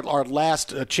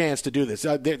last chance to do this.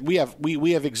 We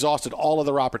have exhausted all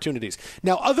other opportunities.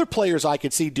 Now, other players I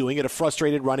could see doing it, a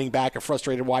frustrated running back, a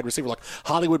frustrated wide receiver like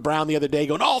Hollywood Brown the other day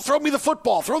going, throw me the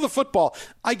football, throw the football.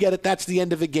 I get it. That's the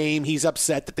end of the game. He's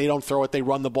upset that they don't throw it. They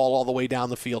run the ball all the way down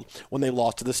the field when they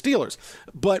lost to the Steelers.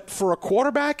 But for a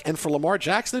quarterback and for Lamar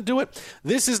Jackson to do it,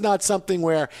 this is not something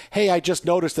where, hey, I just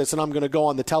noticed this and I'm going to go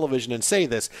on the television and say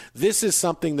this. This is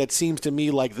something that seems to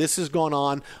me like this has gone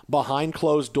on behind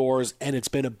closed doors, and it's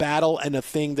been a battle and a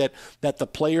thing that the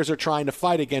players are trying to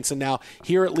fight against. And now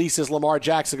here at least is Lamar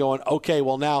Jackson going, okay,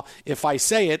 well now if I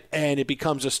say it and it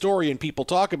becomes a story and people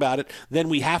talk about it, then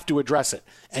we have to address it.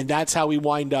 And that's how we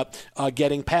wind up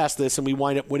getting past this, and we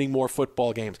wind up winning more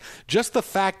football games. Just the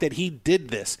fact that he did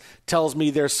this tells me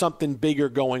there's something bigger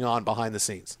going on behind the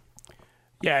scenes.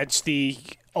 Yeah, it's the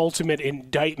ultimate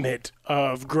indictment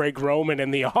of Greg Roman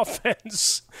and the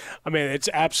offense. I mean, it's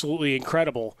absolutely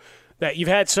incredible that you've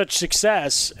had such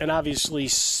success and obviously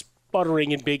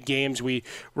sputtering in big games. We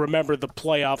remember the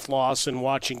playoff loss and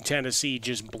watching Tennessee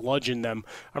just bludgeon them.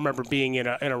 I remember being in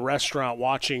a restaurant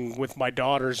watching with my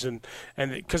daughters, and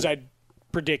because I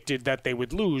predicted that they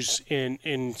would lose in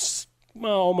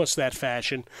almost that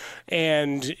fashion,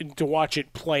 and to watch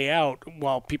it play out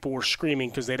while people were screaming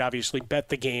because they'd obviously bet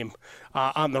the game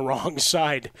on the wrong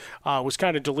side was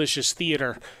kind of delicious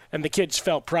theater, and the kids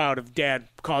felt proud of Dad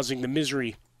causing the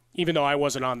misery, even though I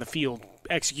wasn't on the field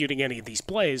executing any of these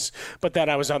plays, but that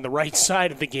I was on the right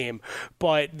side of the game.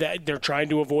 But they're trying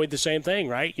to avoid the same thing,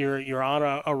 right? You're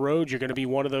on a road, you're going to be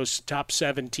one of those top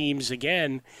 7 teams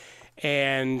again,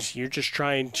 and you're just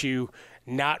trying to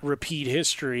not repeat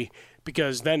history,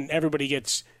 because then everybody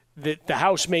gets the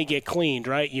house may get cleaned,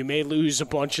 right? You may lose a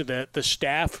bunch of the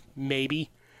staff,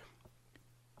 maybe,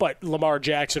 but Lamar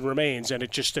Jackson remains, and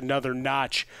it's just another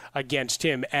notch against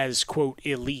him as, quote,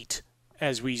 elite,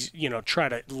 as we try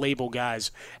to label guys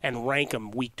and rank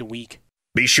them week to week.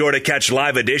 Be sure to catch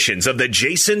live editions of The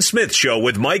Jason Smith Show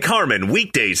with Mike Harmon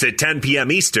weekdays at 10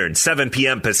 p.m. Eastern, 7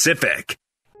 p.m. Pacific.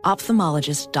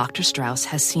 Ophthalmologist Dr. Strauss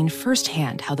has seen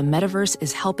firsthand how the metaverse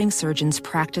is helping surgeons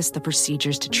practice the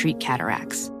procedures to treat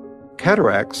cataracts.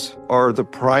 Cataracts are the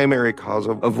primary cause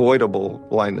of avoidable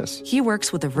blindness. He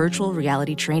works with a virtual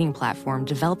reality training platform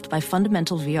developed by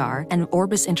Fundamental VR and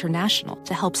Orbis International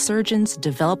to help surgeons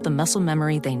develop the muscle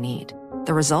memory they need.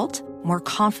 The result? More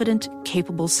confident,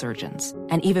 capable surgeons.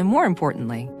 And even more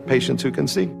importantly, patients who can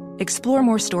see. Explore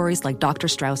more stories like Dr.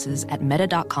 Strauss's at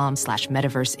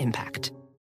meta.com/metaverseimpact.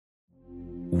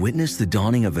 Witness the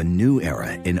dawning of a new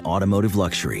era in automotive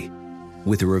luxury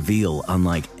with a reveal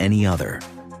unlike any other,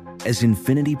 as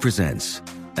Infiniti presents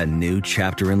a new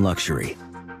chapter in luxury,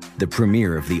 the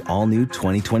premiere of the all-new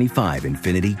 2025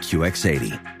 Infiniti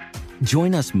QX80.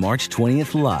 Join us March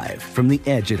 20th live from the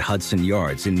Edge at Hudson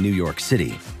Yards in New York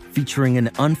City, featuring an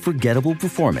unforgettable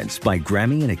performance by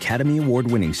Grammy and Academy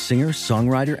Award-winning singer,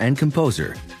 songwriter, and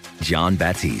composer, Jon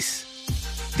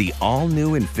Batiste. The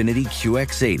all-new Infiniti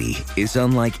QX80 is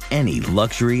unlike any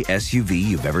luxury SUV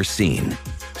you've ever seen.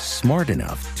 Smart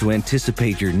enough to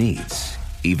anticipate your needs,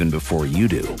 even before you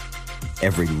do.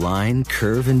 Every line,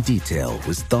 curve, and detail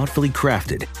was thoughtfully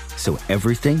crafted, so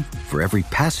everything for every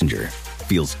passenger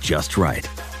feels just right.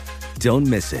 Don't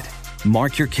miss it.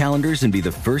 Mark your calendars and be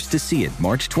the first to see it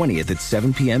March 20th at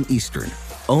 7 p.m. Eastern,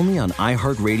 only on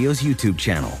iHeartRadio's YouTube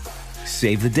channel.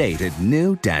 Save the date at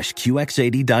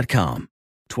new-QX80.com.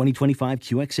 2025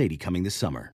 QX80 coming this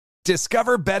summer.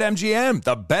 Discover BetMGM,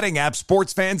 the betting app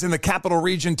sports fans in the capital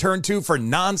region turn to for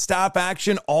nonstop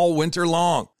action all winter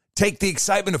long. Take the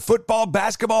excitement of football,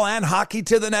 basketball, and hockey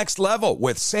to the next level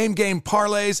with same-game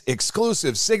parlays,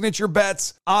 exclusive signature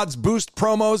bets, odds boost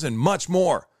promos, and much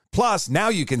more. Plus, now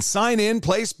you can sign in,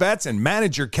 place bets, and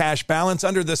manage your cash balance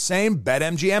under the same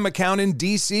BetMGM account in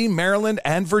D.C., Maryland,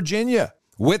 and Virginia.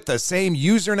 With the same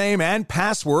username and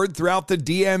password throughout the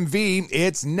DMV,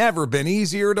 it's never been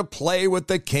easier to play with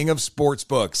the king of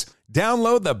sportsbooks.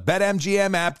 Download the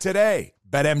BetMGM app today.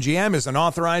 BetMGM is an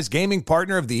authorized gaming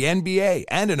partner of the NBA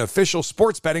and an official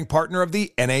sports betting partner of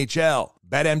the NHL.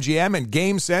 BetMGM and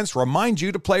GameSense remind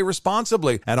you to play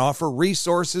responsibly and offer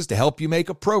resources to help you make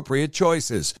appropriate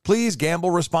choices. Please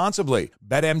gamble responsibly.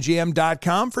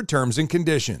 BetMGM.com for terms and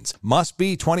conditions. Must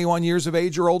be 21 years of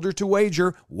age or older to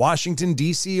wager. Washington,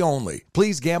 D.C. only.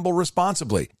 Please gamble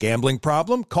responsibly. Gambling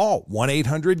problem? Call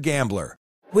 1-800-GAMBLER.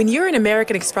 When you're an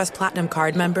American Express Platinum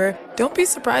card member, don't be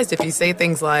surprised if you say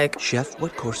things like, Chef,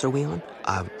 what course are we on?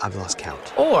 I've lost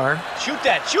count. Or, Shoot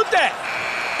that!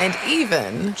 and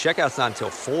even, Checkout's not until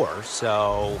 4,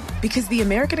 so... Because the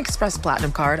American Express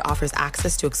Platinum Card offers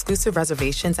access to exclusive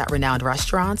reservations at renowned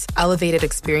restaurants, elevated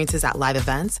experiences at live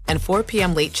events, and 4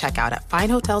 p.m. late checkout at fine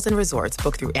hotels and resorts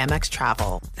booked through Amex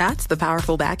Travel. That's the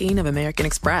powerful backing of American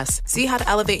Express. See how to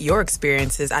elevate your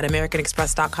experiences at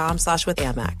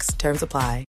americanexpress.com/withAmex. Terms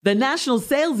apply. The national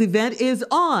sales event is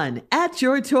on at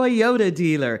your Toyota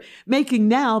dealer, making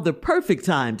now the perfect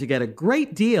time to get a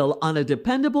great deal on a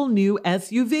dependable new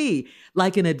SUV,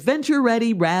 like an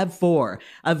adventure-ready RAV4.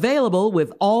 Available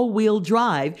with all-wheel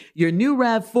drive, your new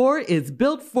RAV4 is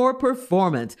built for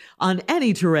performance on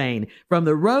any terrain, from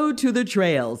the road to the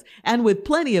trails. And with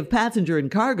plenty of passenger and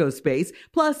cargo space,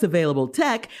 plus available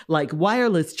tech like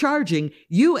wireless charging,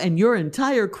 you and your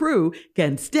entire crew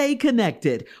can stay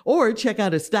connected. Or check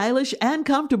out a stylish and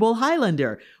comfortable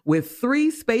Highlander with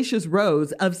 3 spacious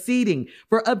rows of seating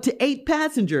for up to 8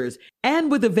 passengers.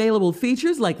 And with available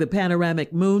features like the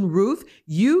panoramic moon roof,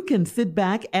 you can sit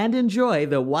back and enjoy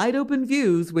the wide open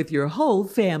views with your whole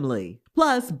family.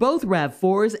 Plus, both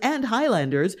RAV4s and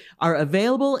Highlanders are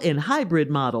available in hybrid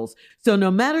models. So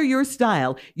no matter your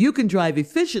style, you can drive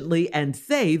efficiently and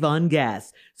save on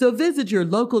gas. So visit your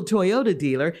local Toyota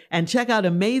dealer and check out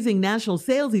amazing national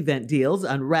sales event deals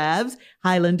on RAVs,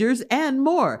 Highlanders, and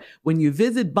more when you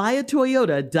visit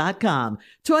buyatoyota.com.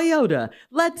 Toyota,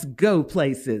 let's go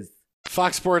places.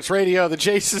 Fox Sports Radio, the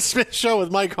Jason Smith Show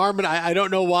with Mike Harmon. I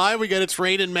don't know why we get It's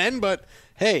Raining Men, but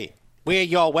hey, we're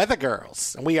your weather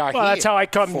girls, and we are here. Well, that's how I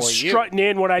come strutting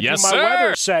in when I do my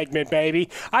weather segment, baby.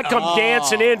 I come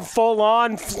dancing in, full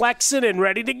on, flexing, and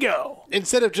ready to go.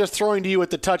 Instead of just throwing to you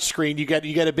at the touch screen, you get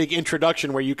a big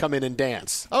introduction where you come in and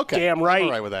dance. Okay, damn right. I'm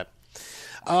all right with that.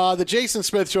 The Jason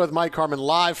Smith Show with Mike Harmon,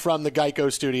 live from the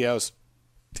Geico Studios,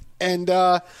 and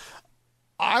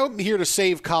I'm here to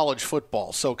save college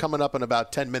football. So coming up in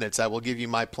about 10 minutes, I will give you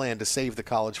my plan to save the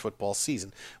college football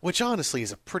season, which honestly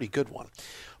is a pretty good one.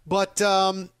 But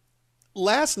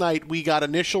last night we got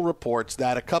initial reports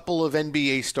that a couple of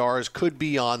NBA stars could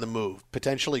be on the move.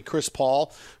 Potentially Chris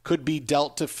Paul could be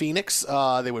dealt to Phoenix.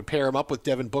 They would pair him up with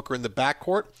Devin Booker in the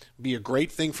backcourt. Be a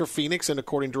great thing for Phoenix, and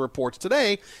according to reports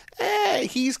today,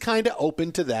 he's kind of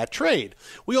open to that trade.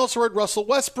 We also heard Russell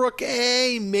Westbrook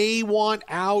may want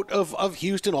out of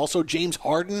Houston. Also, James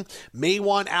Harden may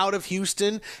want out of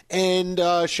Houston. And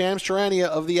Shams Charania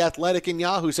of The Athletic and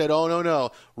Yahoo said, oh, no,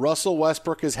 Russell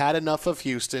Westbrook has had enough of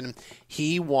Houston.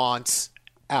 He wants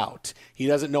out. He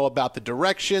doesn't know about the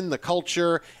direction, the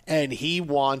culture, and he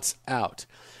wants out.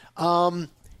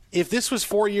 If this was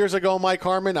 4 years ago, Mike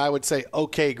Harmon, I would say,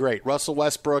 okay, great. Russell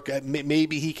Westbrook,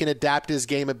 maybe he can adapt his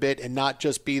game a bit and not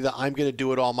just be the I'm going to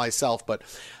do it all myself. But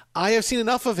I have seen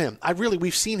enough of him.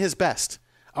 We've seen his best.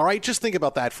 All right, just think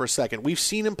about that for a second. We've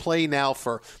seen him play now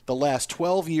for the last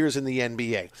 12 years in the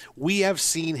NBA. We have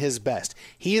seen his best.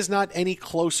 He is not any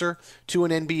closer to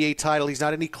an NBA title. He's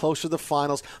not any closer to the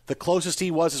finals. The closest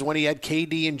he was is when he had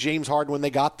KD and James Harden when they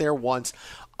got there once.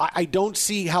 I don't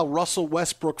see how Russell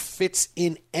Westbrook fits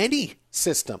in any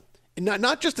system.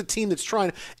 Not just a team that's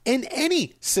trying, in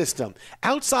any system.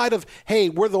 Outside of, hey,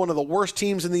 we're one of the worst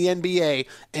teams in the NBA,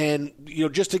 and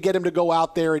just to get him to go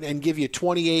out there and give you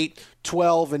 28,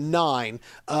 12, and 9,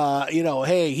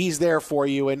 hey, he's there for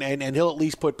you, and he'll at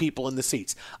least put people in the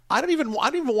seats. I don't even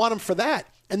want him for that.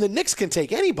 And the Knicks can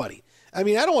take anybody. I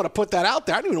mean, I don't want to put that out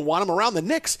there. I don't even want him around the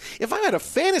Knicks. If I had a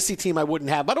fantasy team, I wouldn't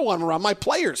have. I don't want him around my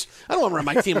players. I don't want him around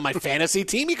my team and my fantasy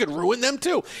team. He could ruin them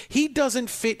too. He doesn't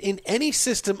fit in any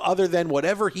system other than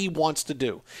whatever he wants to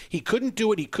do. He couldn't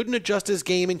do it. He couldn't adjust his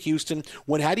game in Houston.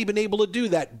 Had he been able to do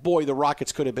that, boy, the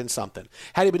Rockets could have been something.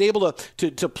 Had he been able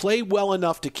to play well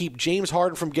enough to keep James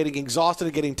Harden from getting exhausted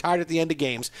and getting tired at the end of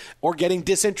games or getting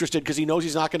disinterested because he knows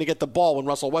he's not going to get the ball when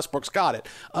Russell Westbrook's got it,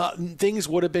 things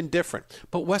would have been different.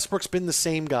 But Westbrook's been the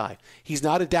same guy. He's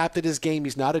not adapted his game.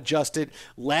 He's not adjusted.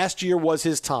 Last year was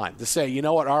his time to say, you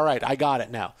know what? All right, I got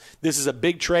it now. This is a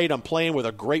big trade. I'm playing with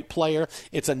a great player.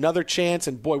 It's another chance,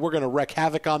 and boy, we're going to wreak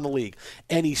havoc on the league.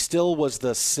 And he still was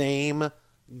the same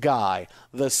guy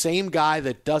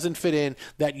that doesn't fit in,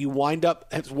 that you wind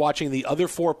up watching the other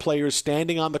four players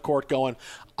standing on the court going,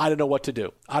 I don't know what to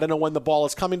do. I don't know when the ball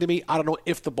is coming to me. I don't know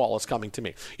if the ball is coming to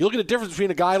me. You look at the difference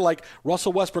between a guy like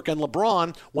Russell Westbrook and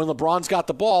LeBron. When LeBron's got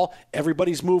the ball,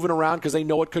 everybody's moving around because they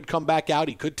know it could come back out.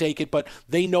 He could take it, but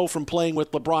they know from playing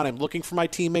with LeBron, I'm looking for my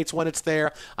teammates when it's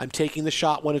there. I'm taking the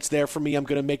shot when it's there for me. I'm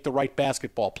going to make the right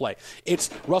basketball play.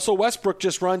 It's Russell Westbrook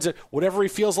just runs it whatever he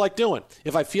feels like doing.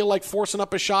 If I feel like forcing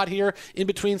up a shot here in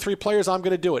between three players, I'm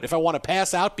going to do it. If I want to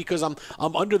pass out because I'm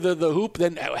under the hoop,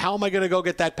 then how am I going to go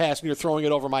get that pass and you're throwing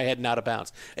it over my head and out of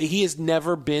bounds? He has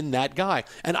never been that guy.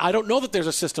 And I don't know that there's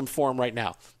a system for him right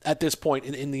now at this point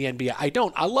in the NBA. I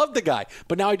don't. I love the guy,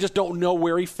 but now I just don't know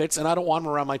where he fits, and I don't want him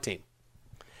around my team.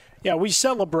 Yeah, we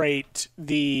celebrate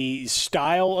the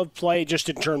style of play just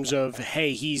in terms of,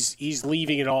 hey, he's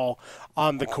leaving it all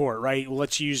on the court, right?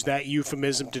 Let's use that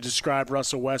euphemism to describe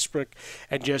Russell Westbrook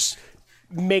and just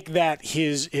make that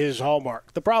his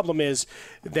hallmark. The problem is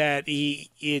that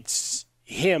it's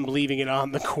him leaving it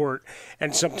on the court,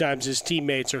 and sometimes his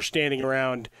teammates are standing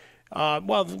around, kind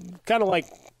of like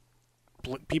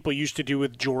people used to do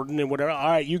with Jordan and whatever.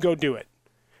 All right, you go do it.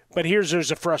 But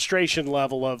there's a frustration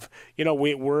level of,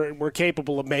 we're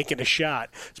capable of making a shot,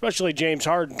 especially James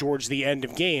Harden towards the end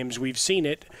of games. We've seen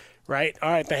it, right?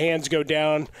 All right, the hands go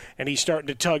down, and he's starting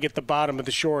to tug at the bottom of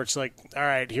the shorts. Like, all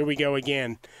right, here we go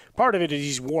again. Part of it is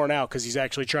he's worn out because he's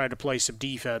actually trying to play some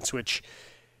defense, which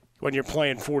when you're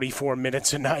playing 44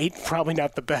 minutes a night, probably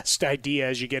not the best idea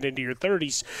as you get into your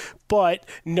 30s. But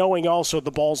knowing also the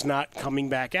ball's not coming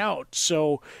back out.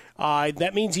 So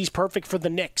that means he's perfect for the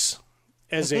Knicks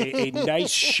as a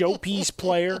nice showpiece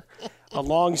player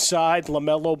alongside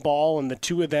LaMelo Ball, and the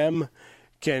two of them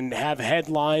can have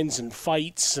headlines and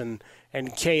fights and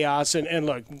chaos. And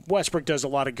look, Westbrook does a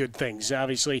lot of good things.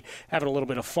 Obviously, having a little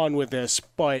bit of fun with this,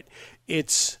 but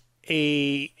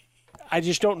I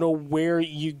just don't know where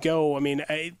you go. I mean,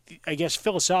 I guess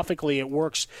philosophically it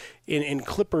works in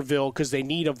Clipperville because they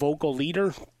need a vocal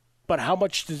leader, but how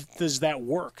much does that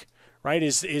work, right?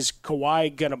 Is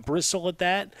Kawhi going to bristle at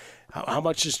that? How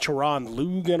much is Tyronn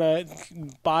Lue going to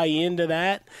buy into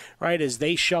that, right, as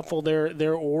they shuffle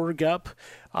their org up?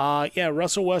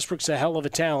 Russell Westbrook's a hell of a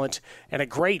talent and a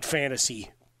great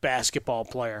fantasy basketball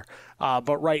player.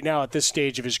 But right now at this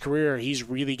stage of his career, he's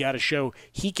really got to show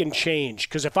he can change.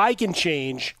 Because if I can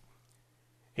change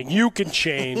and you can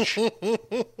change,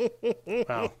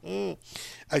 wow.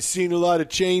 I've seen a lot of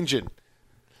changing.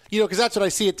 Because that's what I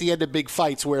see at the end of big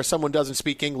fights where someone doesn't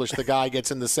speak English, the guy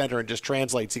gets in the center and just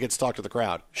translates. He gets to talk to the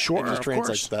crowd. Sure, and just of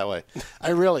translates course. that way.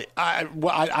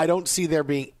 I don't see there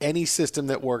being any system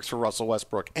that works for Russell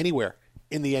Westbrook anywhere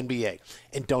in the NBA.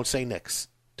 And don't say Knicks.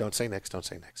 Don't say Knicks. Don't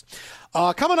say Knicks.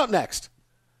 Coming up next,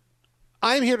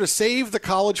 I'm here to save the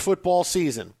college football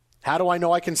season. How do I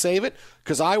know I can save it?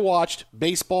 Because I watched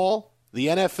baseball, the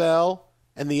NFL,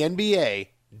 and the NBA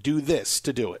do this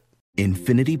to do it.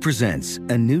 Infinity presents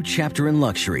a new chapter in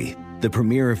luxury, the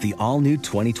premiere of the all-new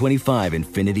 2025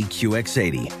 Infinity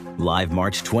QX80, live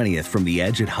March 20th from the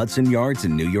Edge at Hudson Yards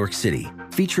in New York City,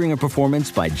 featuring a performance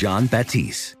by John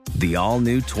Batiste. The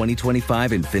all-new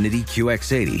 2025 Infinity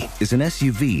QX80 is an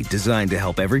SUV designed to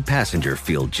help every passenger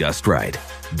feel just right.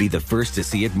 Be the first to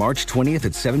see it March 20th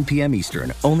at 7 p.m.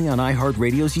 Eastern, only on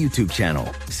iHeartRadio's YouTube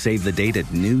channel. Save the date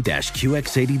at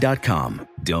new-QX80.com.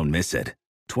 Don't miss it.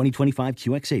 2025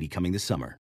 QX80 coming this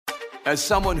summer. As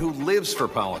someone who lives for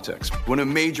politics, when a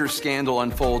major scandal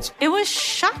unfolds, it was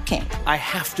shocking. I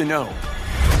have to know,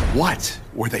 what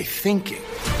were they thinking?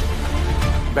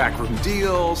 Backroom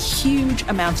deals, huge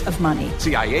amounts of money,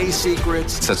 CIA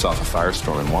secrets, sets off a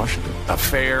firestorm in Washington,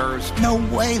 affairs. No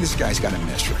way this guy's got a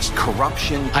mistress.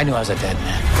 Corruption. I knew I was a dead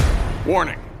man.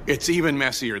 Warning, it's even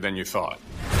messier than you thought.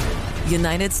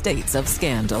 United States of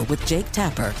Scandal with Jake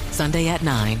Tapper, Sunday at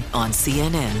 9 on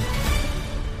CNN.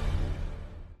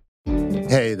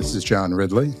 Hey, this is John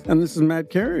Ridley. And this is Matt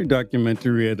Carey,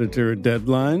 documentary editor at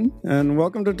Deadline. And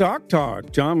welcome to Talk.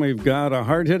 John, we've got a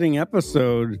hard-hitting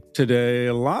episode today.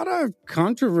 A lot of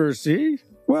controversy.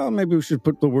 Well, maybe we should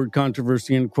put the word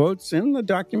controversy in quotes in the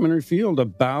documentary field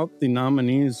about the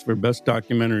nominees for Best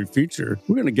Documentary Feature.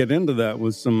 We're going to get into that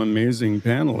with some amazing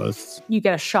panelists. You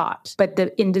get a shot, but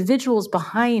the individuals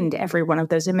behind every one of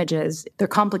those images, they're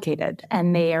complicated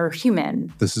and they are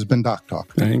human. This has been Doc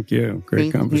Talk. Thank you.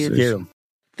 Great conversation. Thank you.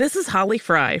 This is Holly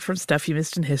Fry from Stuff You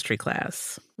Missed in History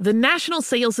Class. The national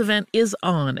sales event is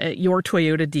on at your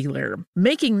Toyota dealer,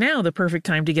 making now the perfect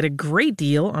time to get a great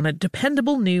deal on a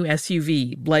dependable new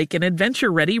SUV, like an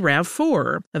adventure-ready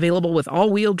RAV4. Available with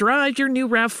all-wheel drive, your new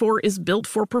RAV4 is built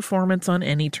for performance on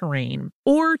any terrain.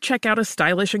 Or check out a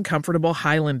stylish and comfortable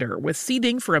Highlander with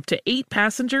seating for up to 8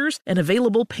 passengers and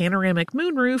available panoramic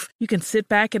moonroof. You can sit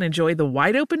back and enjoy the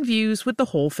wide-open views with the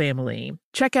whole family.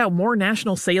 Check out more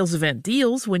national sales event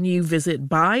deals when you visit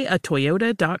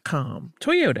buyatoyota.com.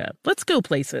 Toyota, let's go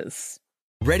places.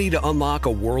 Ready to unlock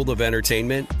a world of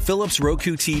entertainment? Philips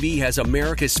Roku TV has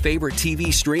America's favorite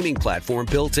TV streaming platform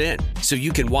built in, so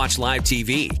you can watch live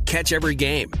TV, catch every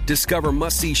game, discover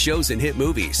must-see shows and hit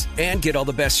movies, and get all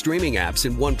the best streaming apps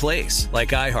in one place, like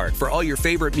iHeart for all your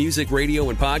favorite music,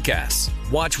 radio, and podcasts.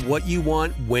 Watch what you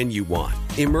want, when you want.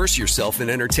 Immerse yourself in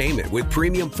entertainment with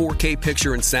premium 4K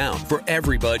picture and sound for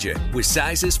every budget, with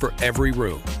sizes for every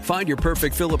room. Find your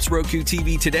perfect Philips Roku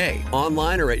TV today,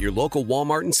 online or at your local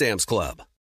Walmart and Sam's Club.